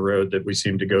go down a road that we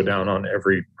seem to go down on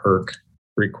every PERC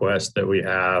request that we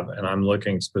have. And I'm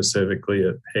looking specifically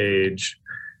at page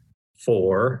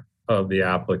 4 of the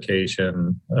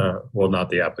application, well, not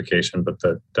the application, but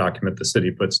the document the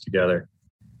city puts together.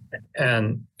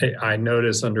 And I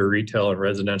notice under retail and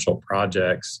residential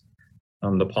projects,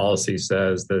 the policy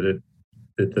says that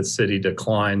the city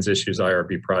declines issues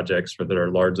IRB projects that are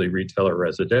largely retail or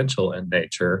residential in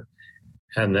nature.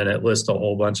 And then it lists a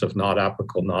whole bunch of not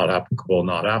applicable, not applicable,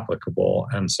 not applicable.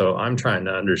 And so I'm trying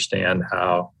to understand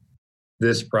how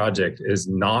this project is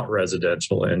not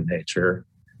residential in nature,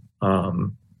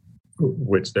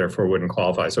 which therefore wouldn't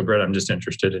qualify. So Brett, I'm just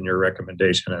interested in your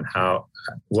recommendation and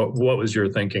what was your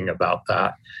thinking about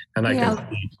that? And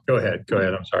go ahead.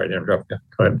 I'm sorry to interrupt you.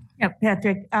 Go ahead. Yeah,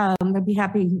 Patrick, I'd be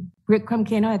happy. Britt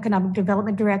Krumkano, Economic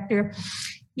Development Director.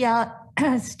 Yeah,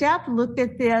 staff looked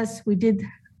at this. We did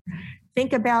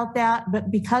think about that, but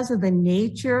because of the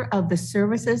nature of the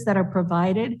services that are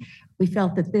provided, we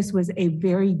felt that this was a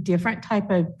very different type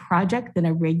of project than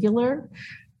a regular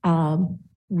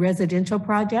residential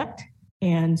project.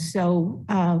 And so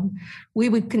we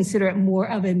would consider it more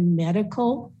of a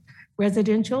medical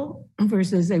residential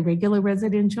versus a regular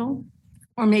residential,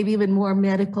 or maybe even more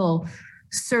medical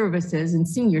services and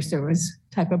senior service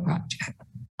type of project.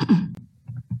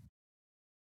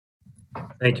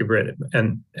 Thank you, Britt.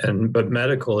 But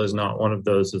medical is not one of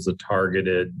those as a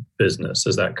targeted business.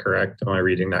 Is that correct? Am I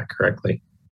reading that correctly?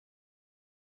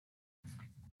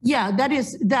 Yeah, that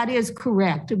is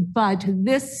correct. But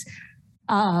this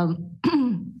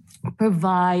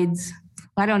provides,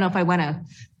 I don't know if I want to,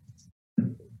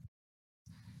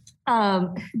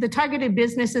 the targeted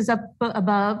businesses up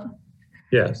above.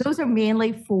 Yes. Those are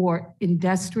mainly for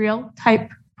industrial type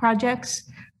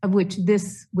projects, of which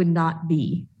this would not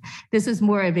be. This is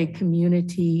more of a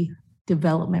community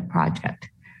development project,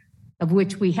 of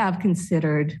which we have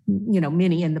considered,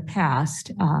 many in the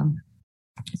past.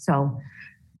 So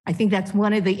I think that's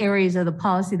one of the areas of the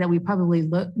policy that we probably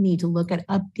need to look at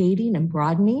updating and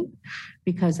broadening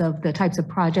because of the types of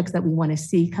projects that we want to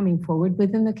see coming forward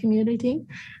within the community.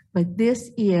 But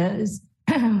this is,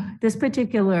 this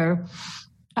particular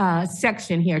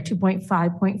section here,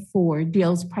 2.5.4,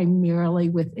 deals primarily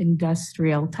with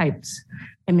industrial types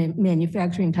and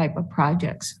manufacturing type of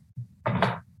projects.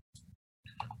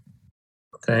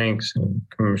 Thanks,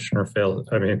 Commissioner Phil.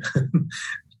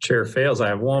 chair fails, I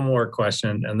have one more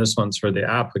question, and this one's for the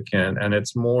applicant, and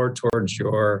it's more towards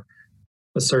your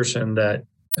assertion that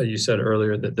you said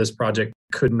earlier that this project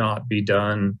could not be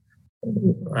done.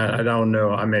 I don't know,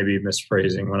 I may be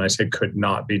misphrasing when I say could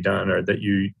not be done, or that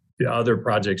the other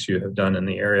projects you have done in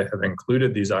the area have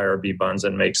included these IRB funds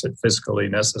and makes it fiscally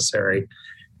necessary.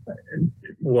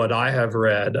 What I have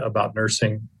read about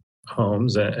nursing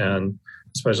homes and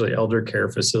especially elder care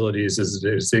facilities is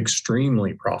it is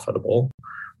extremely profitable,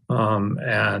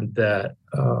 and that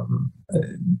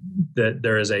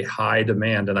there is a high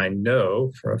demand. And I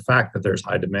know for a fact that there's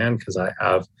high demand because I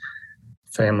have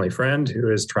a family friend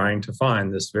who is trying to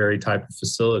find this very type of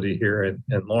facility here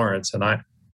in Lawrence. And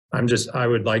I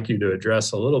would like you to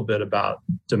address a little bit about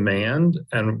demand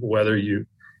and whether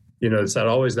it's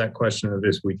always that question of,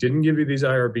 if we didn't give you these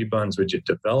IRB funds, would you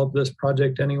develop this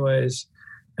project anyways?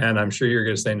 And I'm sure you're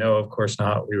going to say, no, of course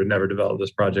not. We would never develop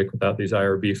this project without these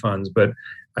IRB funds. But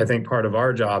I think part of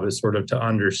our job is sort of to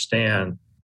understand,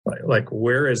 like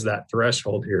where is that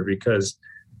threshold here? Because,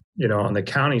 on the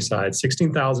county side,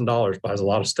 $16,000 buys a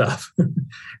lot of stuff.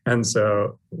 And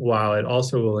so while it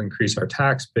also will increase our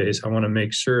tax base, I want to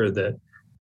make sure that,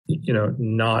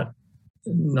 not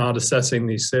assessing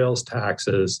these sales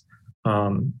taxes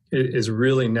is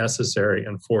really necessary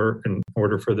in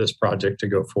order for this project to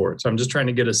go forward. So I'm just trying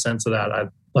to get a sense of that. I'd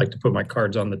like to put my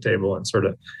cards on the table and sort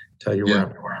of tell you where I'm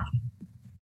at.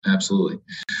 Absolutely.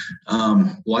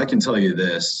 Well, I can tell you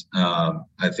this.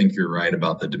 I think you're right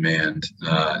about the demand,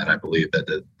 and I believe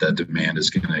that that demand is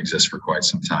going to exist for quite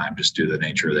some time just due to the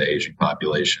nature of the aging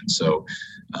population. So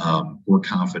we're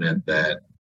confident that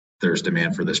there's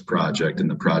demand for this project and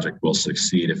the project will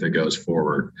succeed if it goes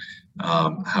forward.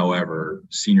 However,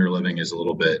 senior living is a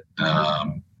little bit,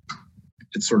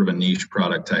 it's sort of a niche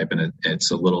product type, and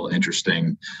it's a little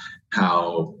interesting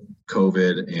how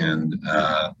COVID and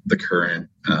the current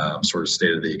sort of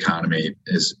state of the economy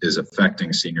is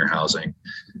affecting senior housing.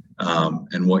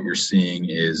 And what you're seeing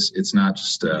is it's not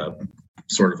just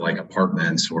sort of like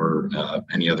apartments or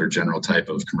any other general type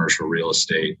of commercial real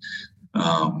estate.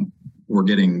 We're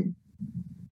getting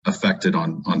affected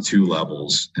on two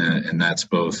levels, and that's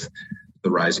both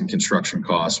the rising construction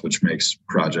costs, which makes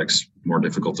projects more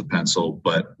difficult to pencil,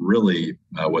 but really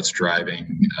what's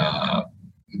driving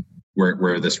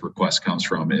where this request comes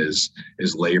from is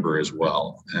labor as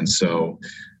well. And so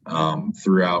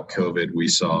throughout COVID, we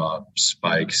saw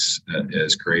spikes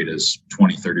as great as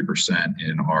 20-30%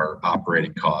 in our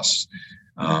operating costs,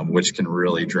 which can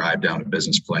really drive down a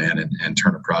business plan and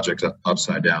turn a project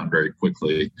upside down very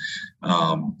quickly.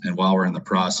 And while we're in the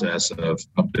process of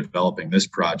developing this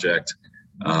project,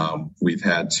 we've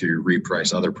had to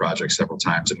reprice other projects several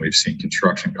times, and we've seen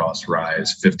construction costs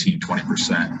rise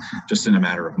 15-20% just in a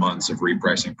matter of months of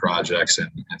repricing projects and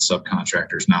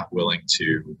subcontractors not willing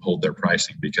to hold their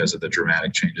pricing because of the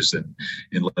dramatic changes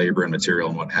in labor and material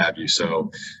and what have you.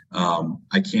 So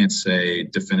I can't say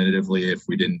definitively if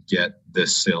we didn't get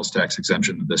this sales tax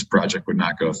exemption that this project would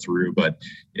not go through, but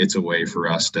it's a way for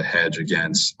us to hedge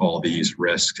against all these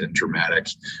risks and dramatic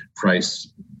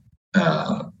price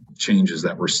changes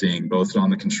that we're seeing both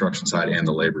on the construction side and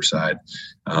the labor side.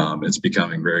 It's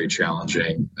becoming very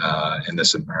challenging in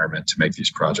this environment to make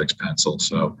these projects pencil.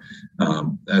 So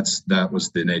that was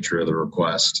the nature of the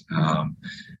request.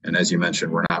 And as you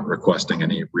mentioned, we're not requesting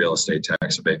any real estate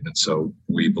tax abatement. So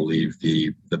we believe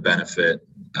the benefit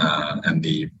and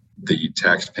the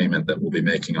tax payment that we'll be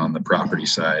making on the property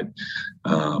side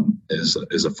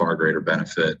is a far greater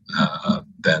benefit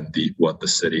than what the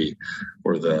city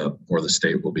or the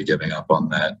state will be giving up on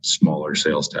that smaller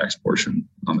sales tax portion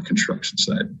on the construction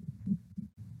side.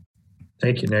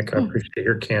 Thank you, Nick. I appreciate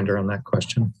your candor on that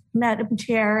question. Madam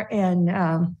Chair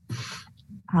and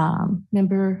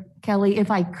Member Kelly, if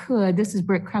I could, this is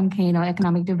Britt Krumkano,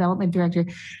 Economic Development Director.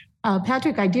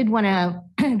 Patrick, I did want to,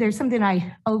 there's something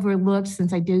I overlooked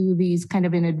since I do these kind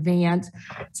of in advance.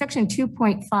 Section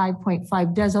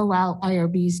 2.5.5 does allow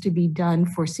IRBs to be done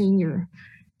for senior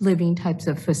living types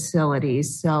of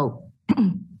facilities. So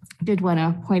I did want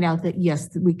to point out that,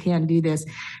 yes, we can do this.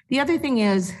 The other thing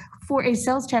is for a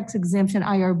sales tax exemption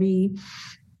IRB,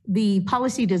 the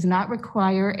policy does not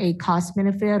require a cost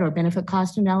benefit or benefit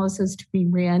cost analysis to be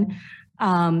ran.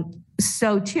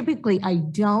 So typically I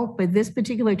don't, but this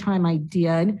particular time I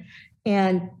did.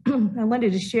 And I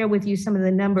wanted to share with you some of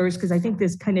the numbers because I think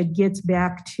this kind of gets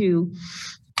back to,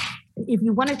 if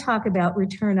you want to talk about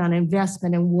return on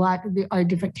investment and what our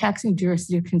different taxing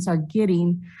jurisdictions are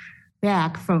getting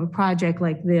back from a project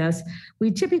like this,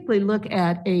 we typically look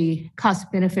at a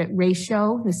cost benefit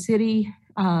ratio. The city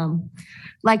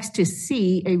likes to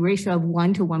see a ratio of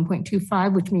 1 to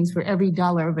 1.25, which means for every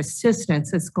dollar of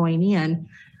assistance that's going in,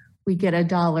 we get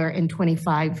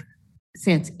 $1.25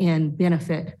 in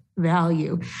benefit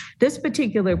value. This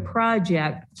particular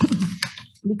project,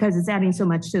 because it's adding so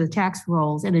much to the tax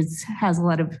rolls and it has a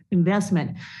lot of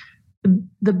investment,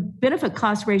 the benefit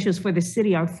cost ratios for the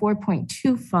city are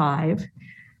 4.25.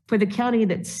 For the county,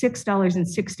 that's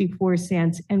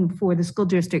 $6.64, and for the school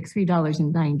district,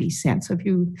 $3.90. So if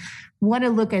you want to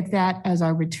look at that as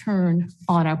our return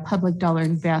on our public dollar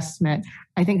investment,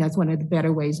 I think that's one of the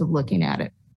better ways of looking at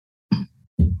it.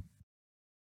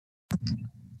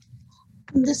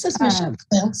 This is Michelle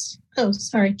Wells. Oh,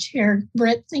 sorry, Chair.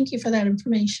 Britt, thank you for that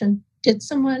information. Did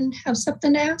someone have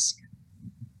something to ask?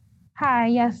 Hi,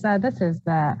 yes, this is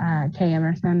the Kay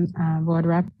Emerson board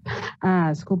rep,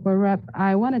 school board rep.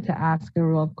 I wanted to ask a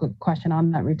real quick question on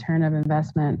that return of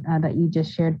investment that you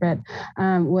just shared, Britt.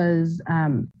 How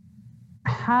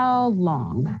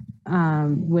long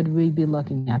would we be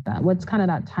looking at that? What's kind of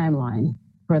that timeline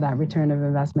for that return of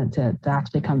investment to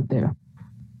actually come through?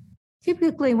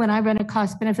 Typically, when I run a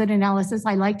cost benefit analysis,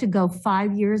 I like to go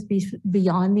 5 years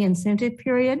beyond the incentive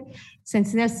period.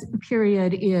 Since this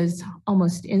period is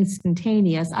almost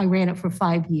instantaneous, I ran it for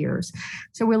 5 years.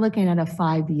 So we're looking at a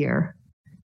 5-year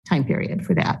time period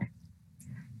for that.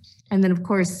 And then, of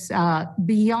course,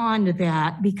 beyond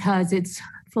that, because it's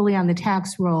fully on the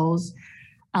tax rolls,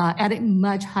 at a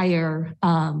much higher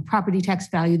property tax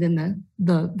value than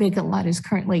the vacant lot is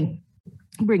currently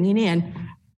bringing in,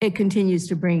 it continues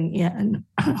to bring in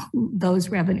those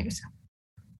revenues.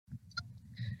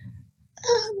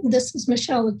 This is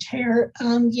Michelle, the chair.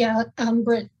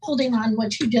 Britt, building on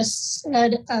what you just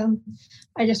said,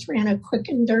 I just ran a quick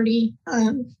and dirty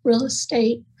real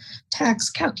estate tax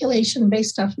calculation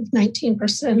based off of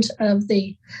 19% of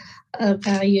the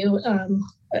value.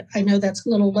 I know that's a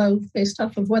little low based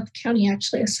off of what the county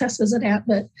actually assesses it at,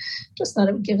 but just thought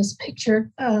it would give us a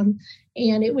picture. And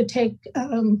it would take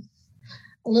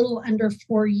a little under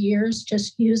 4 years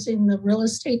just using the real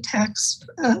estate tax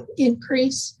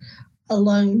increase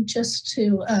alone just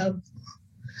to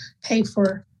pay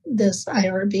for this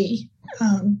IRB.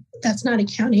 That's not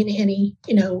accounting any,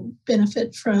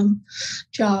 benefit from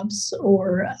jobs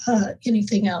or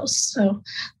anything else. So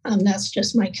that's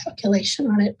just my calculation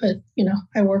on it. But,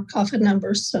 I work off of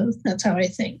numbers, so that's how I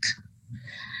think.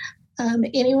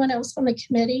 Anyone else on the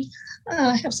committee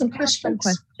have some questions?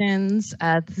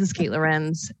 This is Kate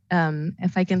Lorenz.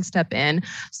 If I can step in.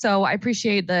 So I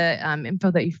appreciate the info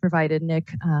that you've provided,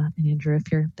 Nick and Andrew,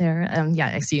 if you're there.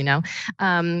 I see you now.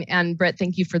 And Britt,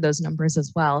 thank you for those numbers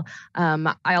as well.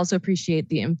 I also appreciate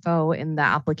the info in the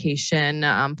application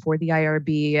for the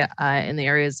IRB in the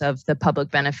areas of the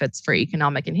public benefits for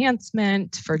economic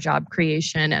enhancement, for job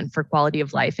creation, and for quality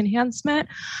of life enhancement.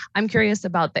 I'm curious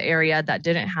about the area that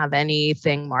didn't have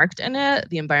anything marked in it,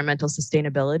 the environmental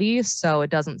sustainability. So it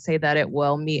doesn't say that it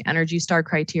will meet Energy Star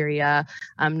criteria,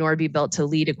 nor be built to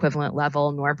LEED equivalent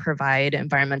level, nor provide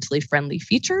environmentally friendly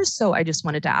features. So I just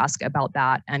wanted to ask about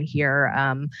that and hear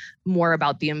more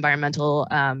about the environmental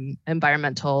and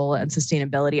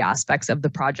sustainability aspects of the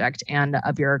project and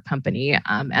of your company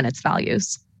and its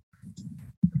values.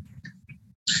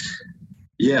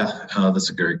 Yeah, that's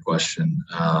a great question.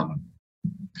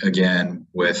 Again,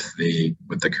 with the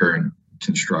current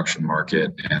construction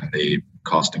market and the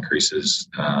cost increases,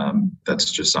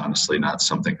 that's just honestly not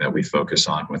something that we focus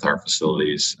on with our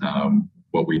facilities.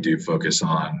 What we do focus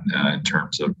on in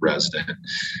terms of resident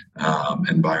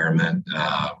environment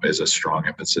is a strong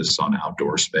emphasis on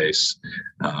outdoor space.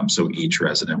 So each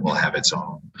resident will have its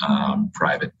own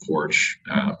private porch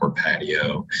or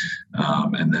patio.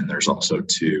 And then there's also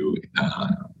 2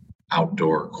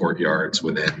 outdoor courtyards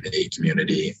within the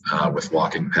community with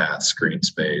walking paths, green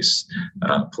space,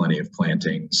 plenty of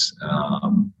plantings,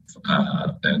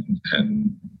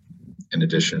 and in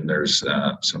addition, there's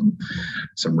some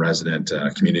resident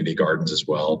community gardens as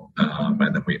well,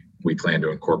 and then we plan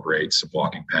to incorporate some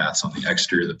walking paths on the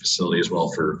exterior of the facility as well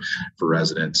for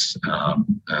residents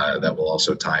that will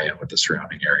also tie in with the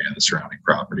surrounding area and the surrounding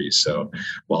properties. So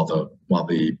while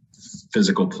the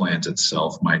physical plant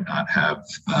itself might not have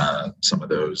some of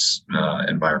those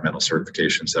environmental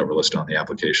certifications that were listed on the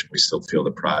application, we still feel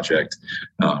the project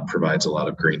provides a lot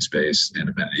of green space and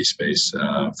amenity space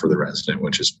for the resident,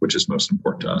 which is most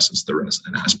important to us, is the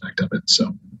resident aspect of it.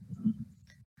 So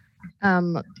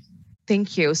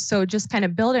thank you. So just kind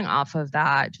of building off of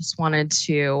that, just wanted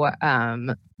to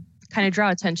kind of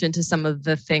draw attention to some of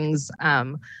the things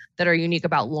that that are unique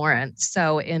about Lawrence.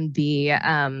 So in the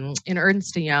in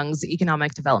Ernst & Young's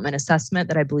economic development assessment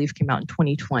that I believe came out in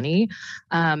 2020,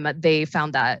 they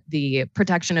found that the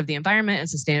protection of the environment and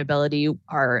sustainability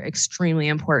are extremely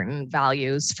important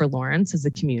values for Lawrence as a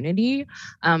community,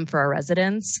 for our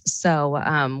residents. So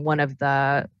one of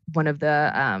the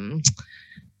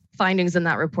findings in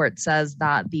that report says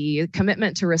that the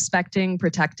commitment to respecting,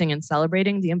 protecting, and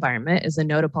celebrating the environment is a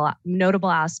noticeable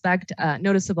aspect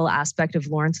of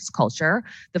Lawrence's culture.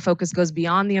 The focus goes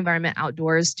beyond the environment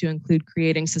outdoors to include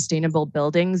creating sustainable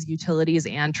buildings, utilities,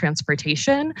 and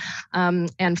transportation.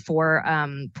 And for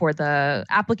the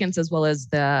applicants as well as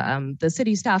the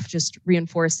city staff, just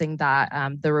reinforcing that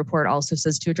the report also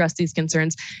says to address these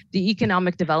concerns, the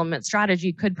economic development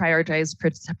strategy could prioritize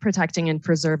protecting and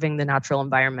preserving the natural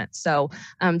environment. So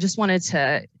just wanted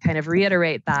to kind of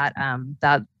reiterate that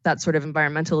that sort of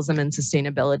environmentalism and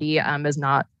sustainability is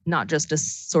not just a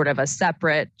sort of a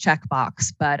separate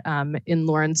checkbox, but in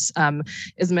Lawrence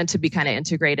is meant to be kind of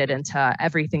integrated into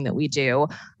everything that we do.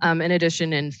 In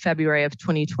addition, in February of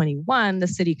 2021, the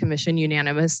City Commission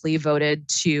unanimously voted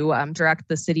to direct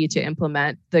the city to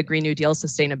implement the Green New Deal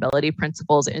sustainability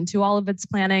principles into all of its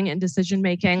planning and decision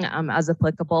making as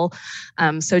applicable.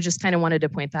 So just kind of wanted to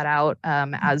point that out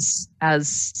as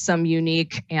some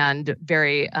unique and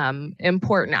very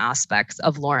important aspects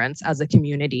of Lawrence as a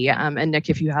community. And Nick,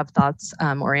 if you have thoughts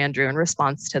or Andrew in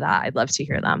response to that, I'd love to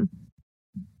hear them.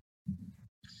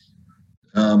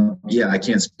 Yeah, I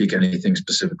can't speak anything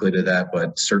specifically to that,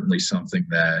 but certainly something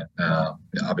that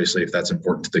obviously if that's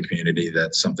important to the community,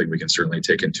 that's something we can certainly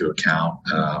take into account.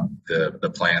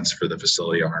 The plans for the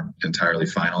facility aren't entirely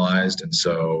finalized. And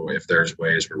so if there's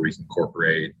ways where we can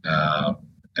incorporate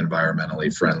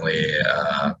environmentally friendly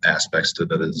aspects to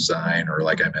the design, or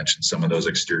like I mentioned, some of those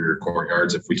exterior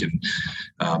courtyards, if we can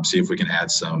see if we can add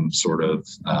some sort of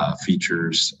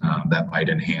features that might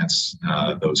enhance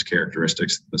those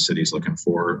characteristics that the city's looking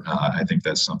for, I think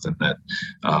that's something that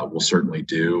we'll certainly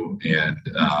do, and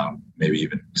maybe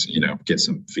even get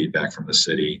some feedback from the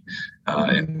city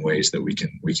in ways that we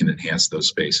can enhance those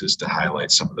spaces to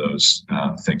highlight some of those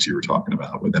things you were talking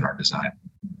about within our design.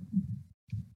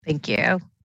 Thank you.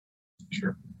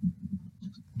 Sure.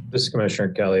 This is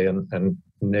Commissioner Kelly and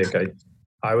Nick.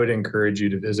 I would encourage you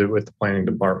to visit with the planning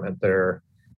department there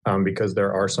because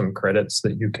there are some credits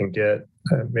that you can get,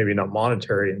 maybe not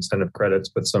monetary incentive credits,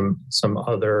 but some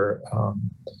other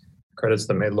credits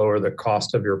that may lower the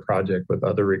cost of your project with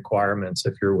other requirements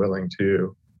if you're willing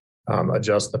to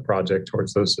adjust the project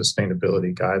towards those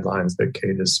sustainability guidelines that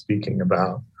Kate is speaking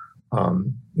about.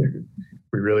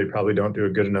 We really probably don't do a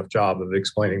good enough job of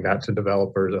explaining that to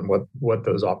developers and what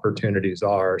those opportunities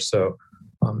are. So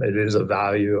it is a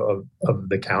value of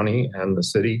the county and the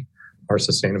city. Our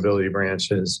sustainability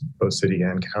branch is both city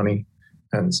and county.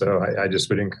 And so I just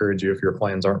would encourage you, if your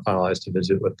plans aren't finalized, to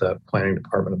visit with the planning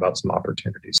department about some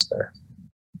opportunities there.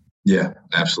 Yeah,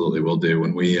 absolutely. We'll do.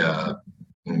 When we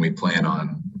plan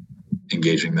on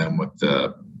engaging them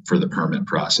for the permit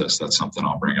process, that's something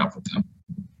I'll bring up with them.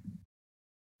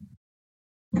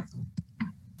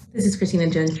 This is Christina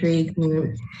Gentry,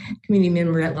 community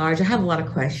member at large. I have a lot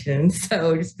of questions,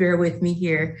 so just bear with me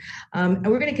here. And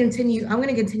we're going to continue. I'm going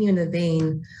to continue in the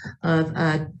vein of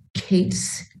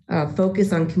Kate's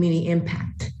focus on community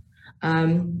impact,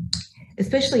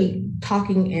 especially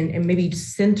talking and maybe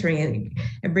centering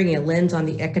and bringing a lens on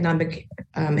the economic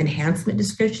enhancement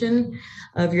description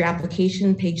of your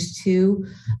application, page 2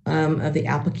 of the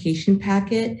application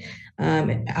packet.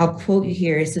 I'll quote you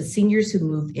here. It says, seniors who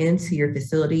move into your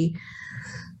facility,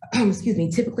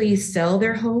 typically sell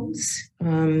their homes,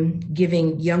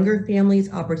 giving younger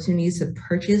families opportunities to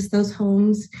purchase those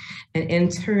homes and in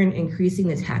turn increasing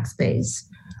the tax base.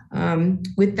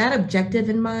 With that objective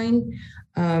in mind,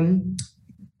 I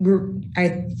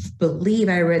believe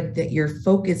I read that you're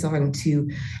focused on to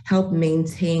help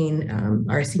maintain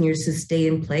our seniors to stay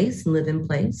in place and live in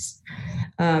place.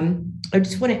 I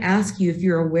just want to ask you if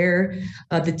you're aware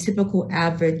of the typical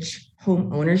average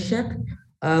home ownership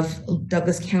of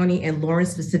Douglas County and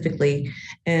Lawrence specifically,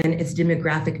 and its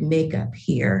demographic makeup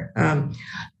here.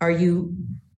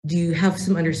 Do you have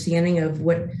some understanding of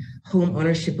what home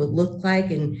ownership would look like?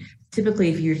 And typically,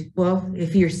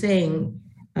 if you're saying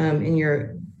in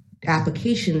your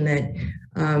application that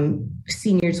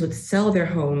seniors would sell their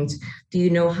homes, do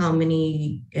you know how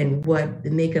many and what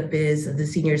the makeup is of the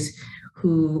seniors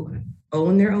who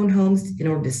own their own homes in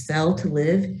order to sell to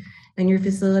live in your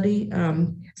facility?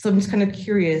 So I'm just kind of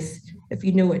curious if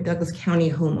you know what Douglas County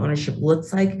home ownership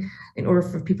looks like in order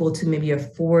for people to maybe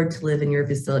afford to live in your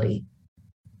facility.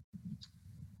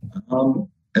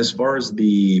 As far as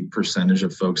the percentage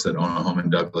of folks that own a home in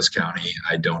Douglas County,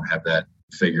 I don't have that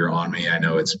figure on me. I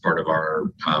know it's part of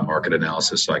our market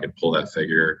analysis, so I could pull that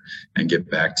figure and get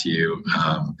back to you.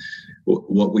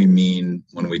 What we mean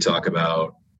when we talk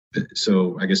about,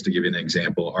 so I guess to give you an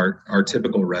example, our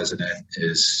typical resident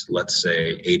is, let's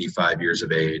say, 85 years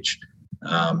of age.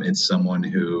 It's someone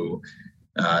who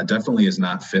definitely is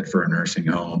not fit for a nursing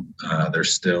home. They're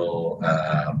still,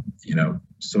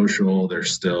 social. They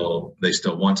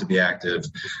still want to be active.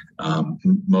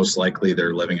 Most likely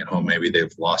they're living at home. Maybe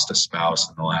they've lost a spouse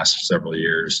in the last several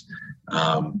years.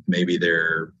 Maybe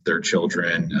their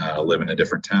children live in a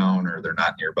different town or they're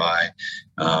not nearby.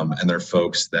 And they're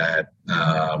folks that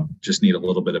just need a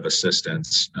little bit of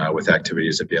assistance with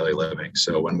activities of daily living.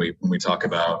 So when we talk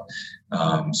about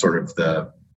sort of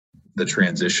the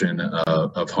transition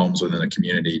of homes within a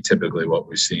community, typically what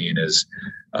we've seen is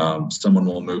someone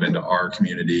will move into our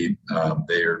community.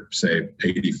 They are, say,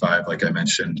 85, like I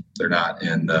mentioned. They're not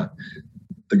in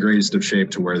the greatest of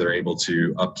shape to where they're able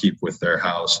to upkeep with their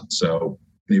house. And so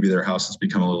maybe their house has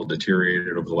become a little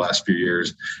deteriorated over the last few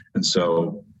years. And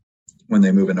so when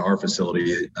they move into our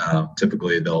facility,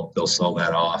 typically they'll sell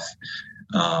that off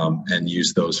and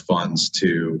use those funds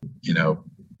to,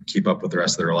 keep up with the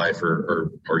rest of their life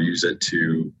or use it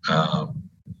to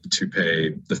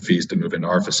pay the fees to move into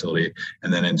our facility.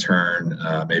 And then in turn,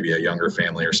 maybe a younger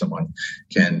family or someone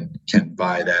can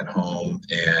buy that home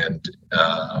and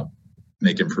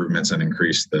make improvements and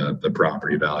increase the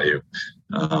property value.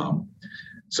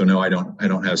 So no, I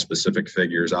don't have specific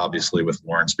figures. Obviously, with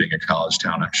Lawrence being a college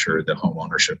town, I'm sure the home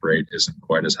ownership rate isn't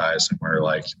quite as high as somewhere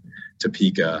like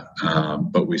Topeka,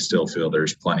 but we still feel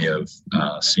there's plenty of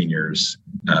seniors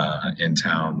in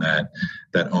town that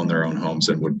own their own homes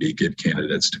and would be good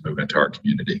candidates to move into our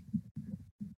community.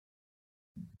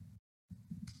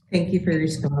 Thank you for the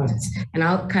response. And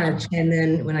I'll kind of chime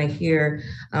in when I hear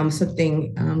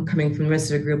something coming from the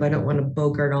rest of the group. I don't want to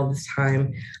bogart all this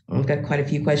time. I've got quite a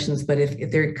few questions, but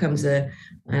if there comes an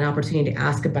opportunity to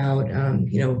ask about,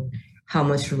 how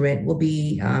much rent will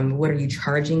be, what are you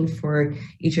charging for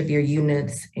each of your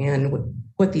units, and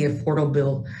what the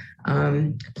affordable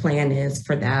plan is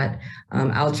for that,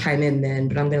 I'll chime in then,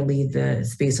 but I'm going to leave the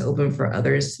space open for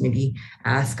others to maybe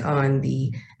ask on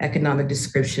the economic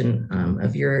description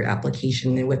of your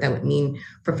application and what that would mean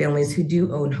for families who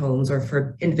do own homes, or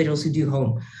for individuals who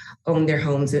do own their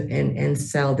homes and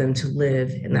sell them to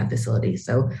live in that facility.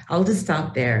 So I'll just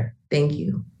stop there. Thank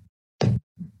you.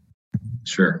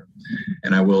 Sure.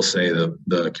 And I will say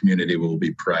the community will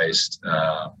be priced,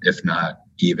 if not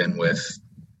even with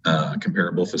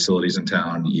comparable facilities in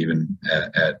town, even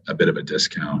at a bit of a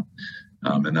discount.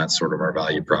 And that's sort of our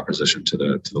value proposition to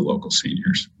the local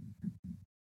seniors.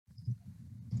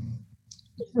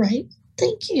 Right.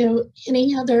 Thank you.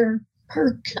 Any other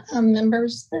PERC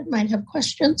members that might have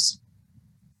questions?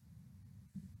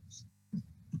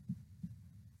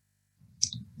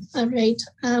 All right.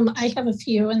 I have a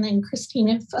few, and then Christine,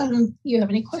 if you have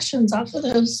any questions off of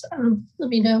those, let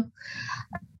me know.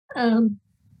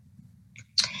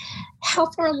 How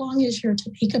far along is your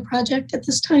Topeka project at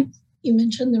this time? You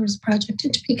mentioned there was a project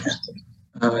in Topeka.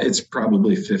 It's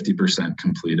probably 50%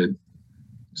 completed,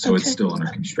 so okay. It's still under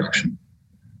construction.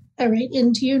 All right.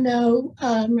 And do you know,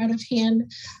 right offhand,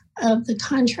 of the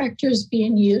contractors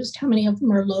being used, how many of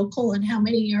them are local and how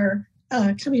many are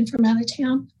coming from out of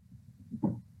town?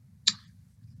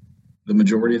 The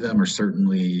majority of them are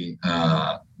certainly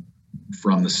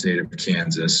from the state of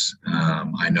Kansas.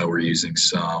 I know we're using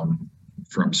some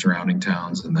from surrounding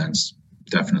towns, and then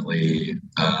definitely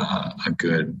a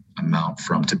good amount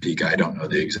from Topeka. I don't know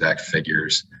the exact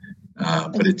figures,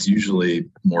 but it's usually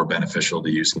more beneficial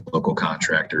to use local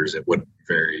contractors. It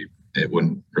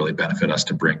wouldn't really benefit us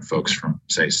to bring folks from,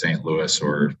 say, St. Louis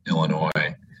or Illinois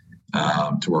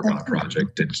to work on a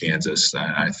project in Kansas.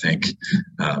 I think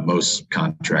most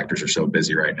contractors are so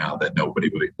busy right now that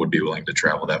nobody would be willing to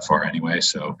travel that far anyway.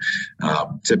 So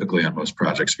typically on most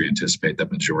projects, we anticipate that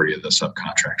majority of the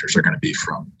subcontractors are going to be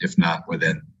from, if not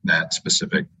within that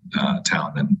specific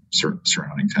town, then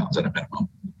surrounding towns at a minimum.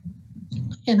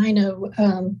 And I know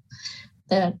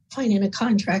that finding a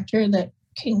contractor that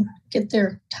can get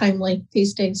there timely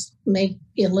these days may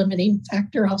be a limiting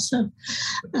factor also.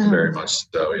 Very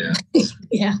much so, yeah.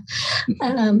 Yeah.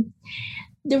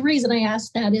 The reason I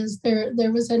asked that is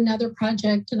there was another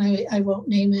project, and I won't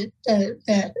name it,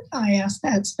 that I asked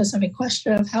that specific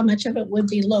question of how much of it would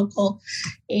be local.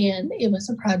 And it was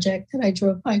a project that I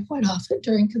drove by quite often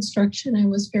during construction. I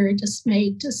was very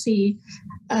dismayed to see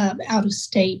out of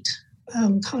state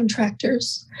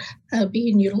contractors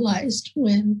being utilized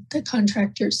when the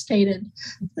contractors stated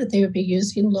that they would be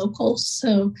using local.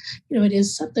 So, it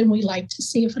is something we like to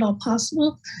see if at all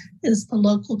possible is the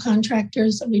local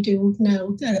contractors. We do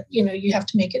know that, you have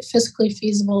to make it fiscally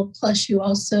feasible. Plus you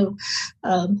also,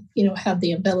 have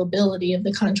the availability of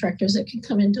the contractors that can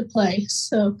come into play.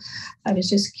 So I was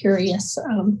just curious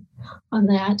on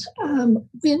that.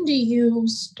 When do you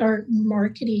start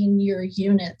marketing your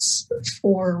units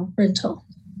for rental?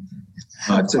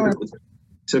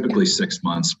 Typically 6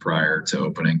 months prior to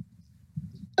opening.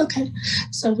 Okay,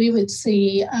 so we would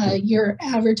see your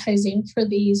advertising for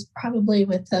these probably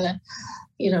with the,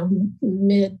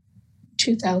 mid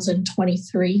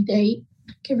 2023 date,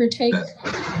 give or take.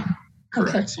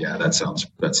 Correct. Okay. Yeah, that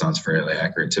sounds fairly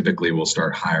accurate. Typically, we'll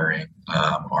start hiring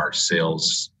our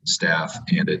sales staff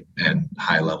and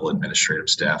high-level administrative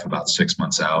staff about 6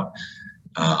 months out,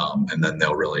 and then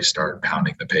they'll really start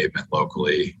pounding the pavement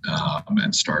locally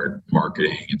and start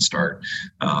marketing and start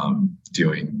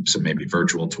doing some maybe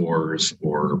virtual tours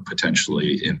or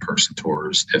potentially in-person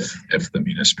tours if the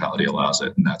municipality allows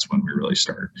it, and that's when we really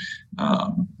start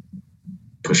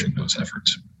pushing those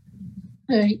efforts.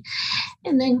 All right.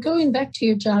 And then going back to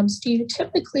your jobs, do you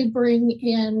typically bring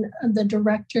in the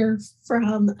director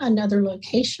from another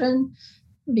location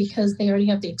because they already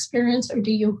have the experience, or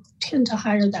do you tend to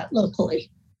hire that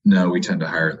locally? No, we tend to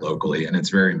hire it locally, and it's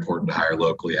very important to hire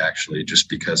locally, actually, just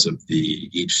because of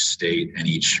each state and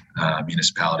each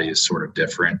municipality is sort of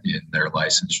different in their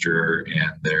licensure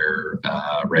and their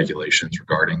regulations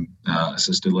regarding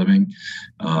assisted living.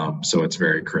 So it's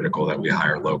very critical that we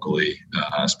hire locally,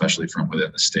 especially from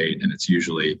within the state, and it's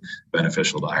usually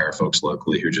beneficial to hire folks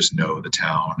locally who just know the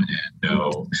town and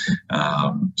know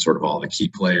sort of all the key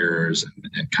players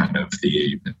and kind of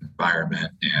the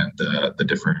environment and the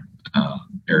different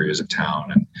areas of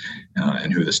town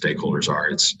and who the stakeholders are.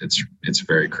 It's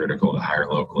very critical to hire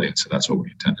locally, and so that's what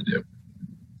we intend to do.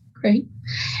 Great.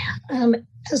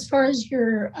 As far as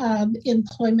your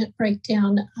employment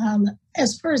breakdown,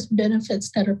 as far as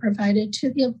benefits that are provided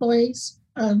to the employees,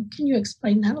 can you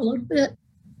explain that a little bit?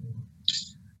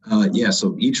 Yeah,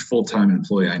 so each full-time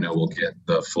employee I know will get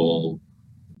the full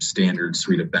standard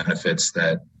suite of benefits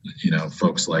that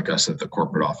folks like us at the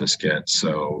corporate office get.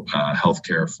 So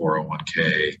healthcare,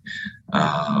 401k,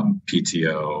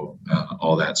 PTO,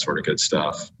 all that sort of good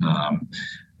stuff.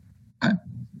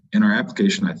 In our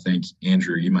application, I think,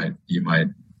 Andrew, you might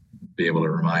be able to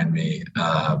remind me.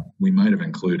 We might have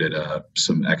included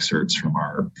some excerpts from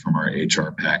our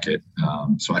HR packet.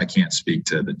 So I can't speak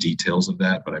to the details of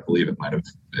that, but I believe it might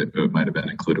have been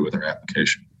included with our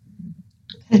application.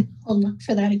 Okay, I'll look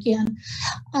for that again.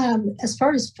 As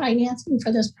far as financing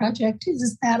for this project,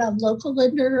 is that a local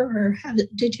lender, or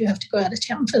did you have to go out of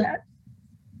town for that?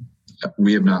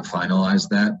 We have not finalized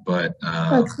that, but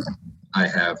I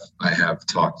have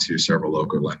talked to several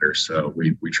local lenders. So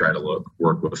we try to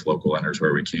work with local lenders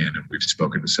where we can, and we've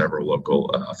spoken to several local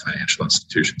financial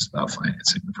institutions about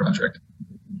financing the project.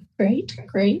 Great.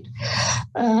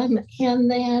 And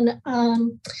then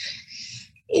I'm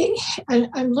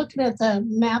looking at the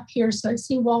map here. So I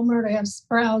see Walmart, I have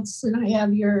Sprouts, and I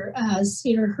have your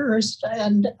Cedarhurst.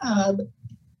 And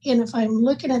if I'm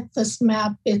looking at this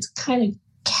map, it's kind of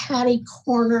catty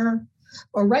corner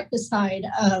or right beside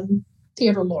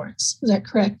Theodore Lawrence. Is that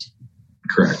correct?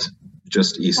 Correct.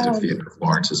 Just east of Theodore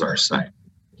Lawrence is our site.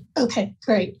 Okay,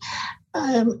 great.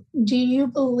 Do you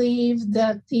believe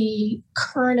that the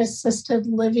current assisted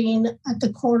living at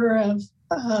the corner of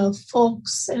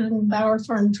Folks and Bower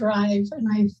Farm Drive, and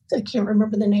I can't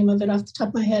remember the name of it off the top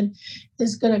of my head,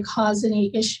 is going to cause any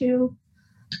issue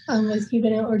with you,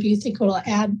 or do you think it will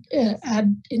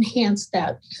enhance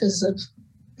that because of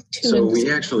two? So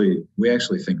we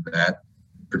actually think that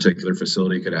particular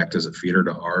facility could act as a feeder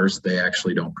to ours. They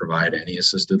actually don't provide any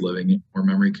assisted living or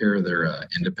memory care. They're an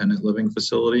independent living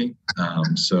facility.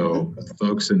 So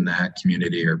folks in that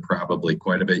community are probably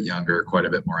quite a bit younger, quite a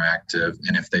bit more active.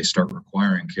 And if they start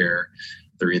requiring care,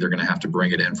 they're either going to have to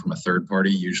bring it in from a third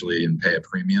party, usually, and pay a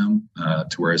premium,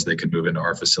 to whereas they could move into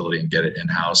our facility and get it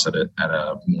in-house at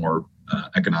a more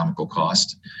economical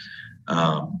cost.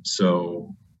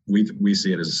 So we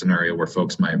see it as a scenario where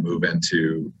folks might move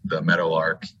into the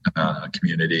Meadowlark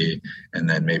community, and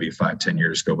then maybe 5-10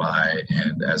 years go by,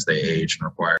 and as they age and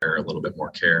require a little bit more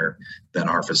care, then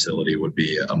our facility would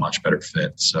be a much better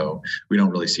fit. So we don't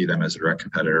really see them as a direct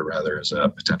competitor, rather as a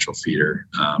potential feeder.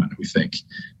 And we think,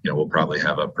 we'll probably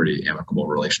have a pretty amicable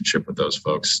relationship with those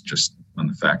folks, just on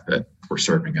the fact that we're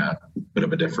serving a bit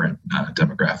of a different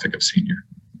demographic of senior.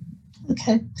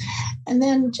 Okay. And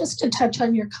then just to touch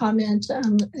on your comment,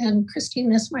 and Christine,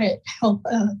 this might help.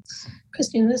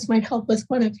 Christine, this might help with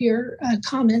one of your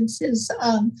comments.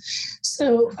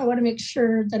 So I want to make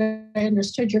sure that I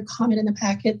understood your comment in the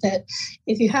packet that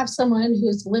if you have someone who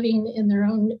is living in their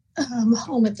own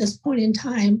home at this point in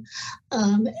time,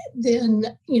 then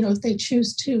if they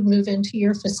choose to move into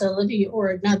your facility or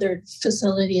another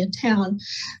facility in town,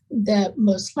 that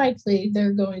most likely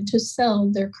they're going to sell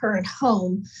their current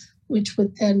home, which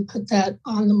would then put that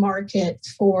on the market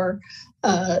for,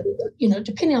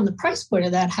 depending on the price point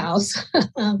of that house,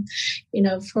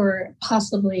 for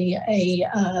possibly a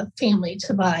family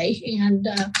to buy.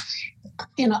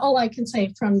 And all I can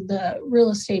say from the real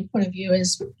estate point of view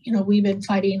is, we've been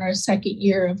fighting our second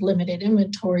year of limited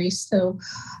inventory. So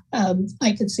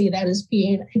I could see that as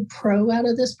being a pro out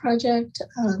of this project,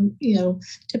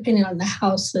 depending on the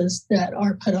houses that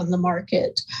are put on the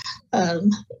market.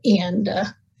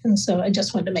 And so I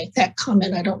just wanted to make that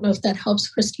comment. I don't know if that helps,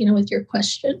 Christina, with your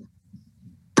question.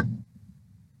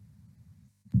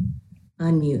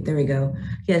 Unmute, there we go.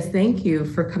 Yes, thank you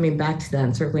for coming back to that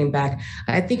and circling back.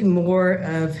 I think more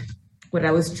of what I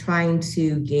was trying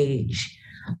to gauge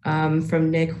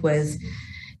from Nick was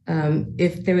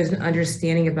if there was an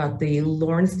understanding about the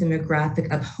Lawrence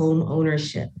demographic of home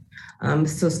ownership.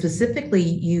 So specifically,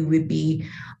 you would be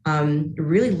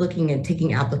really looking at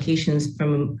taking applications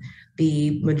from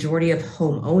the majority of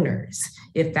homeowners.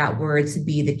 If that were to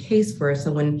be the case, where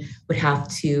someone would have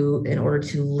to, in order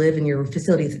to live in your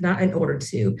facilities, not in order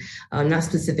to, not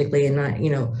specifically, and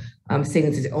not, saying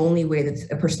this is the only way that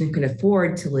a person can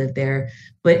afford to live there,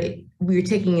 but we're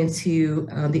taking into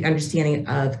the understanding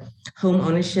of home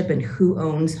ownership and who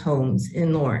owns homes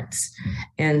in Lawrence.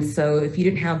 And so if you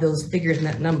didn't have those figures in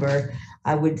that number,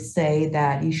 I would say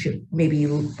that you should maybe,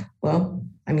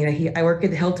 I work at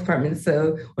the health department,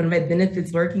 so one of my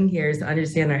benefits working here is to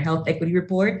understand our health equity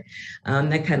report.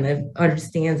 That kind of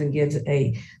understands and gives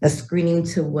a screening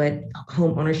to what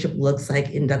home ownership looks like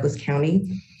in Douglas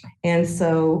County. And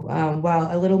so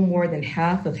while a little more than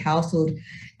half of households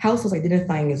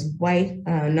identifying as white,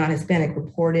 non-Hispanic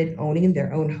reported owning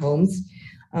their own homes,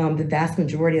 the vast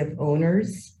majority of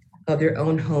owners of their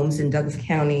own homes in Douglas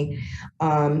County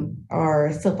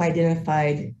are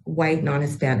self-identified white,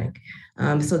 non-Hispanic.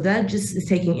 So that just is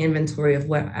taking inventory of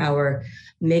what our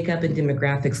makeup and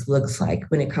demographics looks like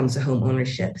when it comes to home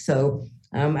ownership. So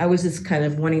I was just kind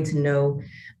of wanting to know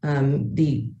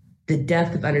the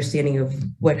depth of understanding of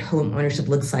what home ownership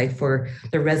looks like for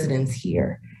the residents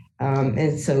here.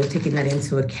 And so taking that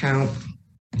into account,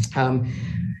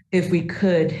 if we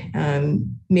could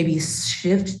maybe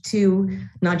shift to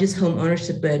not just home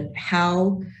ownership, but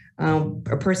how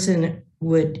a person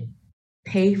would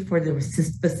pay for the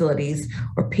facilities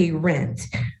or pay rent.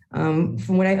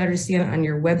 From what I understand on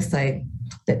your website,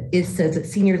 that it says that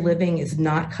senior living is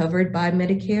not covered by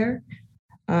Medicare.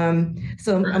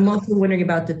 So I'm also wondering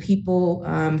about the people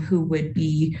who would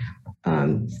be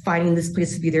finding this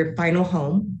place to be their final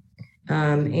home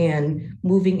and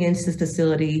moving into this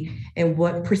facility, and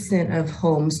what percent of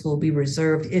homes will be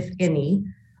reserved, if any,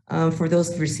 for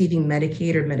those receiving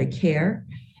Medicaid or Medicare.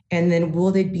 And then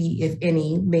will they be, if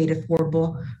any, made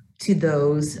affordable to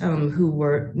those who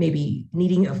were maybe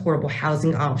needing affordable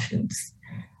housing options?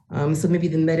 So maybe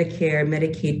the Medicare,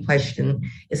 Medicaid question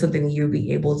is something you'll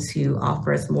be able to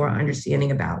offer us more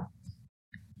understanding about.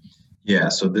 Yeah,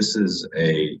 so this is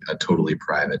a totally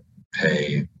private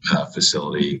pay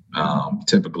facility.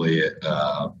 Typically,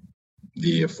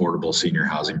 the affordable senior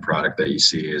housing product that you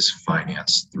see is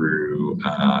financed through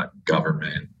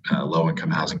government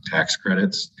low-income housing tax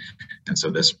credits. And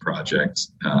so this project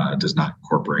does not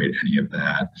incorporate any of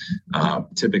that.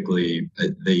 Typically,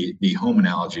 the home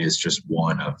analogy is just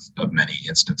one of many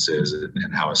instances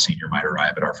in how a senior might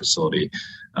arrive at our facility.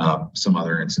 Some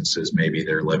other instances, maybe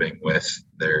they're living with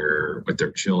their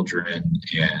children,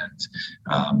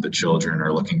 and the children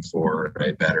are looking for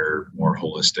a better, more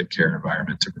holistic care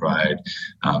environment to provide.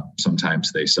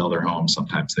 Sometimes they sell their home,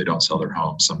 sometimes they don't sell their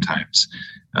home, sometimes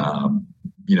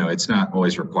it's not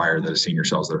always required that a senior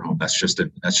sells their home. That's just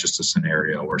a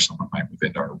scenario where someone might move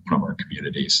into one of our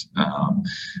communities.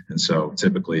 And so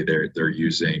typically they're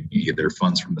using either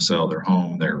funds from the sale of their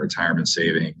home, their retirement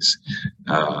savings.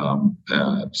 Some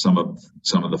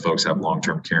of the folks have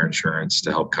long-term care insurance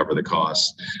to help cover the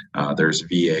costs. There's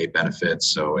VA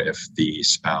benefits. So if the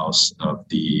spouse of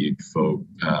the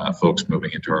folks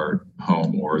moving into our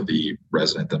home or the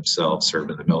resident themselves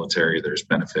served in the military, there's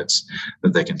benefits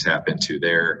that they can tap into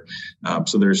there.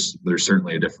 So there's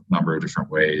certainly a number of different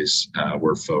ways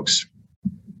where folks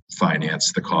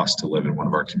finance the cost to live in one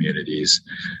of our communities.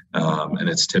 And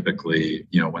it's typically,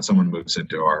 when someone moves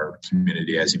into our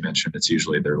community, as you mentioned, it's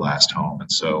usually their last home.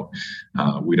 And so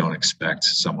we don't expect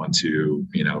someone to,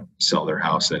 sell their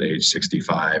house at age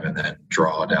 65 and then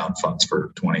draw down funds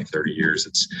for 20, 30 years.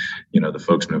 It's, the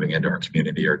folks moving into our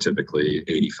community are typically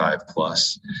 85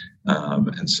 plus.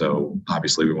 And so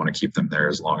obviously we want to keep them there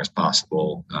as long as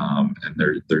possible. And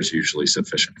there's usually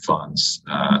sufficient funds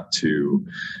to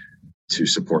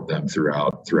support them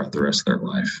throughout the rest of their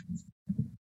life.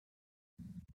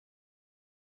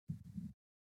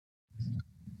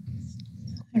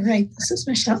 All right, this is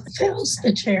Michelle Phils,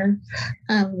 the chair.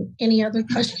 Any other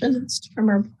questions from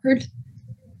our board?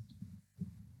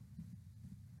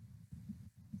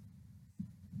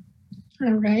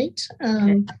 All right.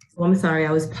 Well, I'm sorry,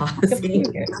 I was pausing.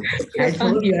 I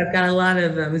told you I've got a lot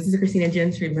of, this is Christina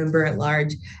Gentry, member at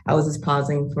large. I was just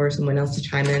pausing for someone else to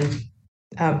chime in.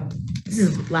 This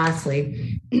is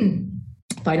lastly,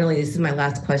 finally, this is my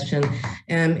last question.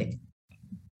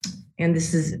 And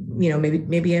this is,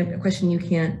 maybe a question you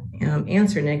can't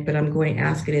answer, Nick, but I'm going to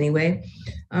ask it anyway.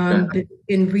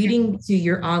 In reading to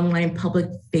your online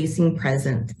public facing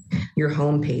presence, your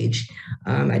homepage,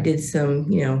 I did some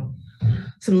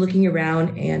looking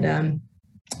around, and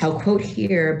I'll quote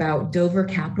here about Dover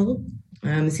Capital.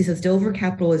 He says, Dover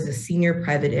Capital is a senior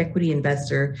private equity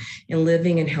investor in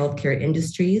living and healthcare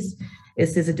industries. It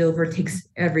says that Dover takes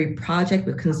every project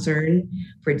with concern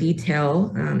for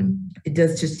detail. It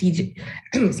does strategic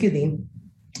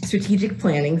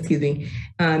planning,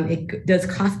 it does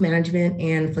cost management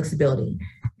and flexibility.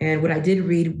 And what I did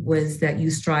read was that you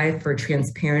strive for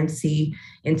transparency,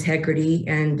 integrity,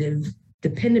 and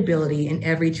dependability in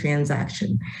every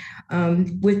transaction.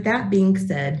 With that being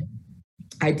said,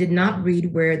 I did not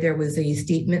read where there was a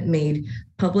statement made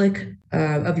public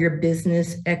of your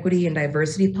business equity and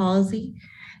diversity policy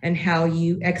and how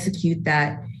you execute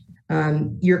that.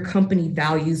 Your company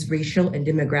values racial and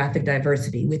demographic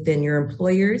diversity within your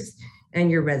employers and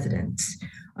your residents.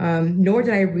 Nor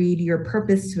did I read your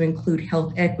purpose to include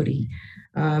health equity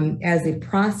as a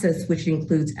process which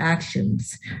includes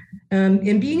actions.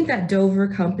 And being that Dover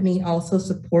company also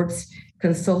supports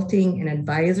consulting and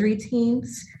advisory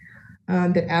teams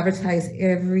that advertise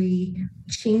every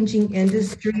changing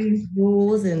industry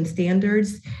rules and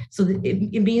standards. So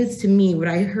it means to me, what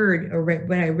I heard or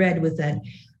what I read was that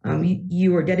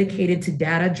you are dedicated to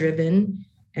data-driven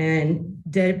and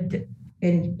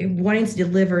wanting to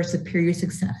deliver superior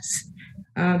success.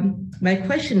 My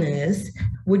question is,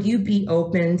 would you be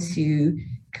open to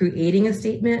creating a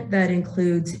statement that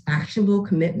includes actionable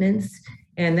commitments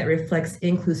and that reflects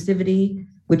inclusivity,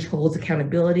 which holds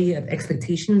accountability of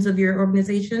expectations of your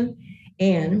organization?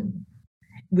 And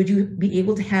would you be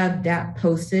able to have that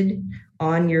posted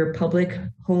on your public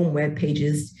home web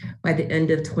pages by the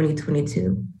end of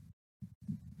 2022?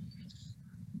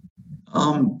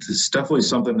 It's definitely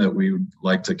something that we would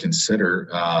like to consider.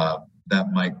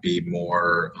 That might be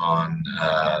more on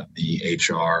the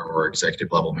HR or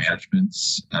executive level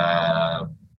management's,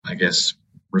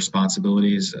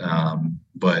 responsibilities,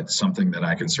 but something that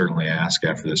I can certainly ask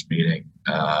after this meeting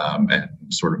and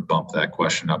sort of bump that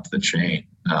question up the chain.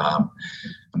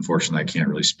 Unfortunately, I can't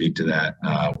really speak to that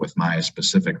with my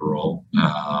specific role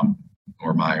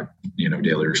or my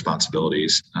daily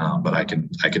responsibilities, but I can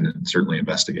certainly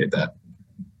investigate that.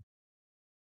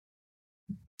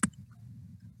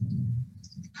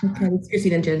 Okay, it's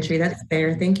Christina Gentry. That's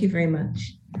fair. Thank you very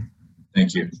much.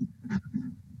 Thank you.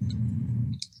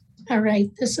 All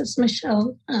right, this is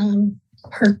Michelle,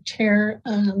 PERC Chair.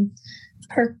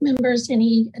 PERC members,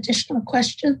 any additional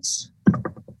questions?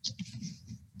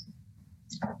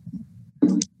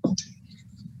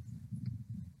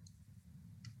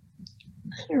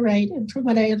 All right, and from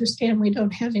what I understand, we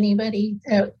don't have anybody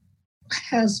that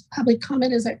has public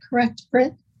comment. Is that correct,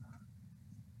 Britt?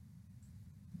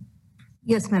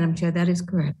 Yes, Madam Chair, that is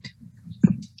correct.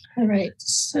 All right,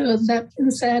 so that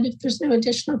being said, if there's no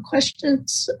additional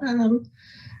questions,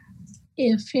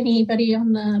 if anybody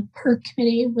on the PERC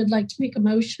committee would like to make a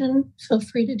motion, feel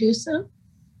free to do so.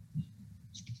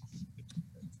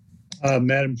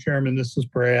 Madam Chairman, this is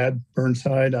Brad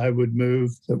Burnside. I would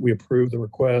move that we approve the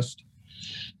request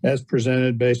as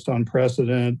presented based on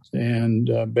precedent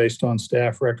and based on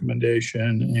staff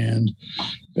recommendation and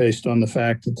based on the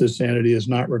fact that this entity is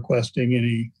not requesting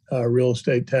any real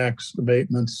estate tax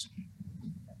abatements.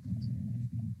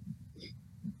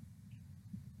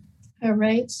 All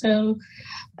right, so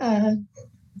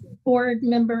board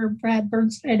member Brad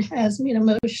Burnside has made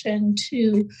a motion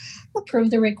to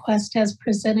approve the request as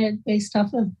presented based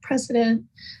off of precedent,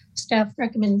 staff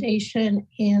recommendation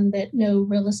and that no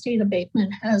real estate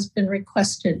abatement has been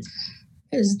requested.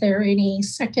 Is there any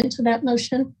second to that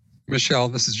motion? Michelle,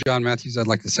 this is John Matthews. I'd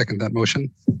like to second that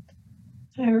motion.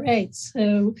 All right,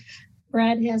 so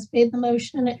Brad has made the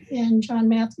motion and John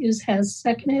Matthews has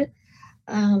seconded.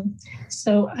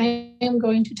 So I am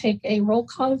going to take a roll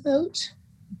call vote.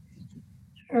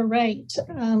 All right,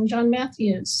 John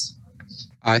Matthews.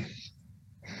 Aye.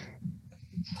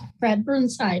 Brad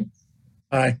Burnside.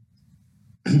 Aye.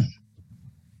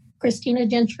 Christina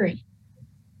Gentry.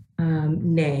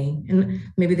 Nay, and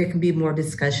maybe there can be more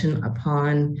discussion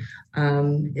upon,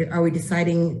 are we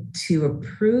deciding to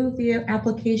approve the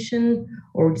application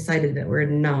or decided that we're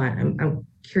not? I'm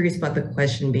curious about the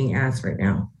question being asked right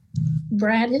now.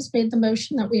 Brad has made the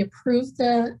motion that we approve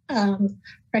the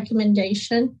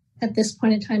recommendation at this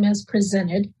point in time as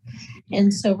presented.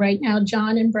 And so right now,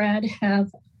 John and Brad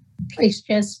have placed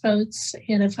yes votes.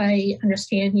 And if I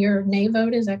understand your nay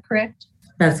vote, is that correct?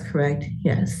 That's correct,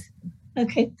 yes.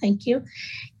 Okay, thank you.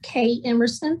 Kay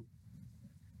Emerson.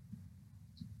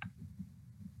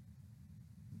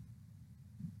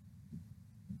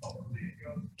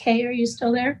 Kay, are you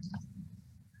still there?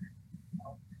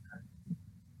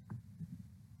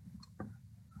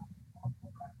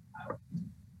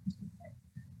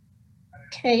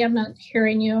 Kay, I'm not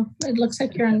hearing you. It looks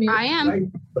like you're on mute. I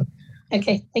am.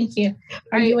 Okay, thank you.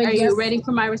 Are you ready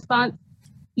for my response?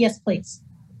 Yes, please.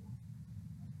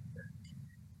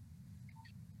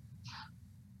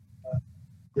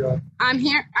 I'm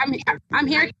here. I'm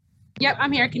here. Yep,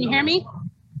 I'm here. Can you hear me?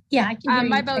 Yeah, I can hear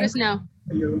my you, vote Kay. is no.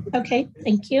 Okay,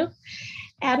 thank you.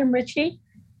 Adam Ritchie,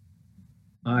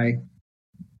 Aye.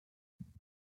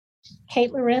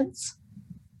 Kate Lorenz,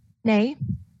 Nay.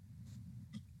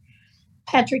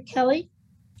 Patrick Kelly.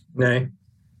 Nay.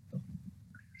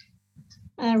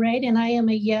 All right, and I am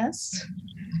a yes.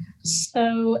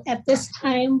 So at this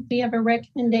time, we have a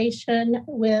recommendation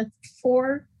with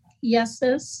 4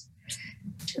 yeses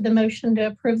to the motion to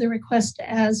approve the request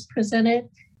as presented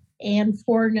and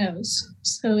 4 noes.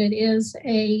 So it is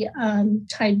a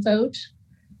tied vote.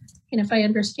 And if I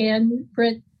understand,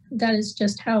 Britt, that is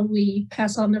just how we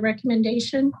pass on the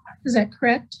recommendation. Is that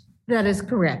correct? That is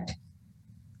correct.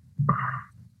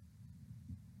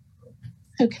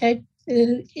 Okay.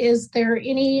 Is there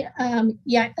any,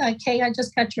 Kay, I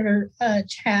just got your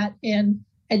chat and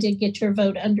I did get your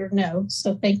vote under no,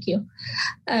 so thank you.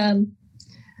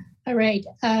 All right,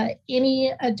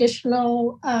 any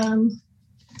additional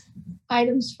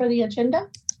items for the agenda?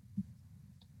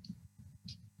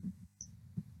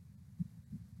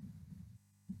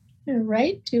 All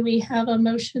right, do we have a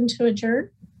motion to adjourn?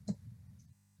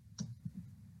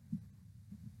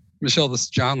 Michelle, this is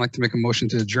John. I'd like to make a motion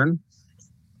to adjourn.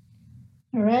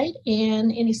 All right, and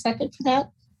any second for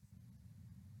that?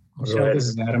 Michelle, this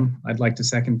is Adam. I'd like to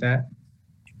second that.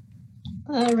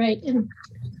 All right, and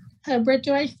Britt,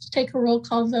 do I have to take a roll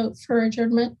call vote for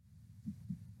adjournment?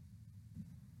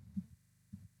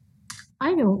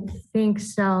 I don't think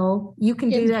so. You can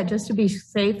do that just to be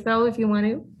safe though, if you want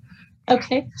to.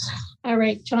 Okay. All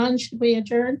right, John, should we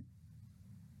adjourn?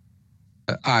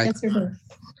 Aye. Yes or no?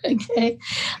 Okay.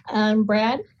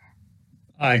 Brad?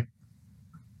 Aye.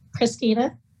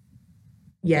 Christina?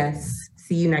 Yes.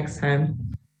 See you next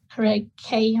time. All right,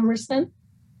 Kay Emerson?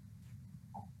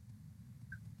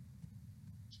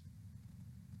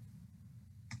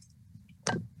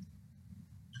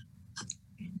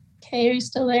 Kay, are you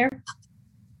still there?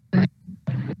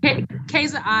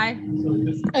 Kay's an aye.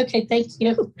 Okay, thank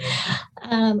you.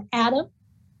 Adam?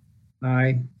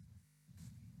 Aye.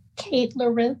 Kate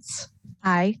Lorenz?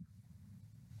 Aye.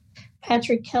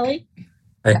 Patrick Kelly?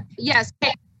 Yes.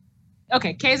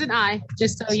 Okay, Kay's an aye,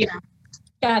 just so you know.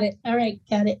 Got it. All right,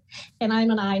 got it. And I'm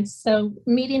an aye. So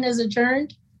meeting is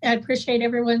adjourned. I appreciate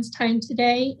everyone's time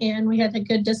today and we had a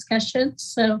good discussion.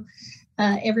 So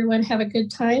everyone have a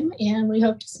good time and we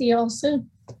hope to see you all soon.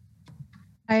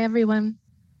 Bye, everyone.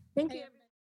 Thank you.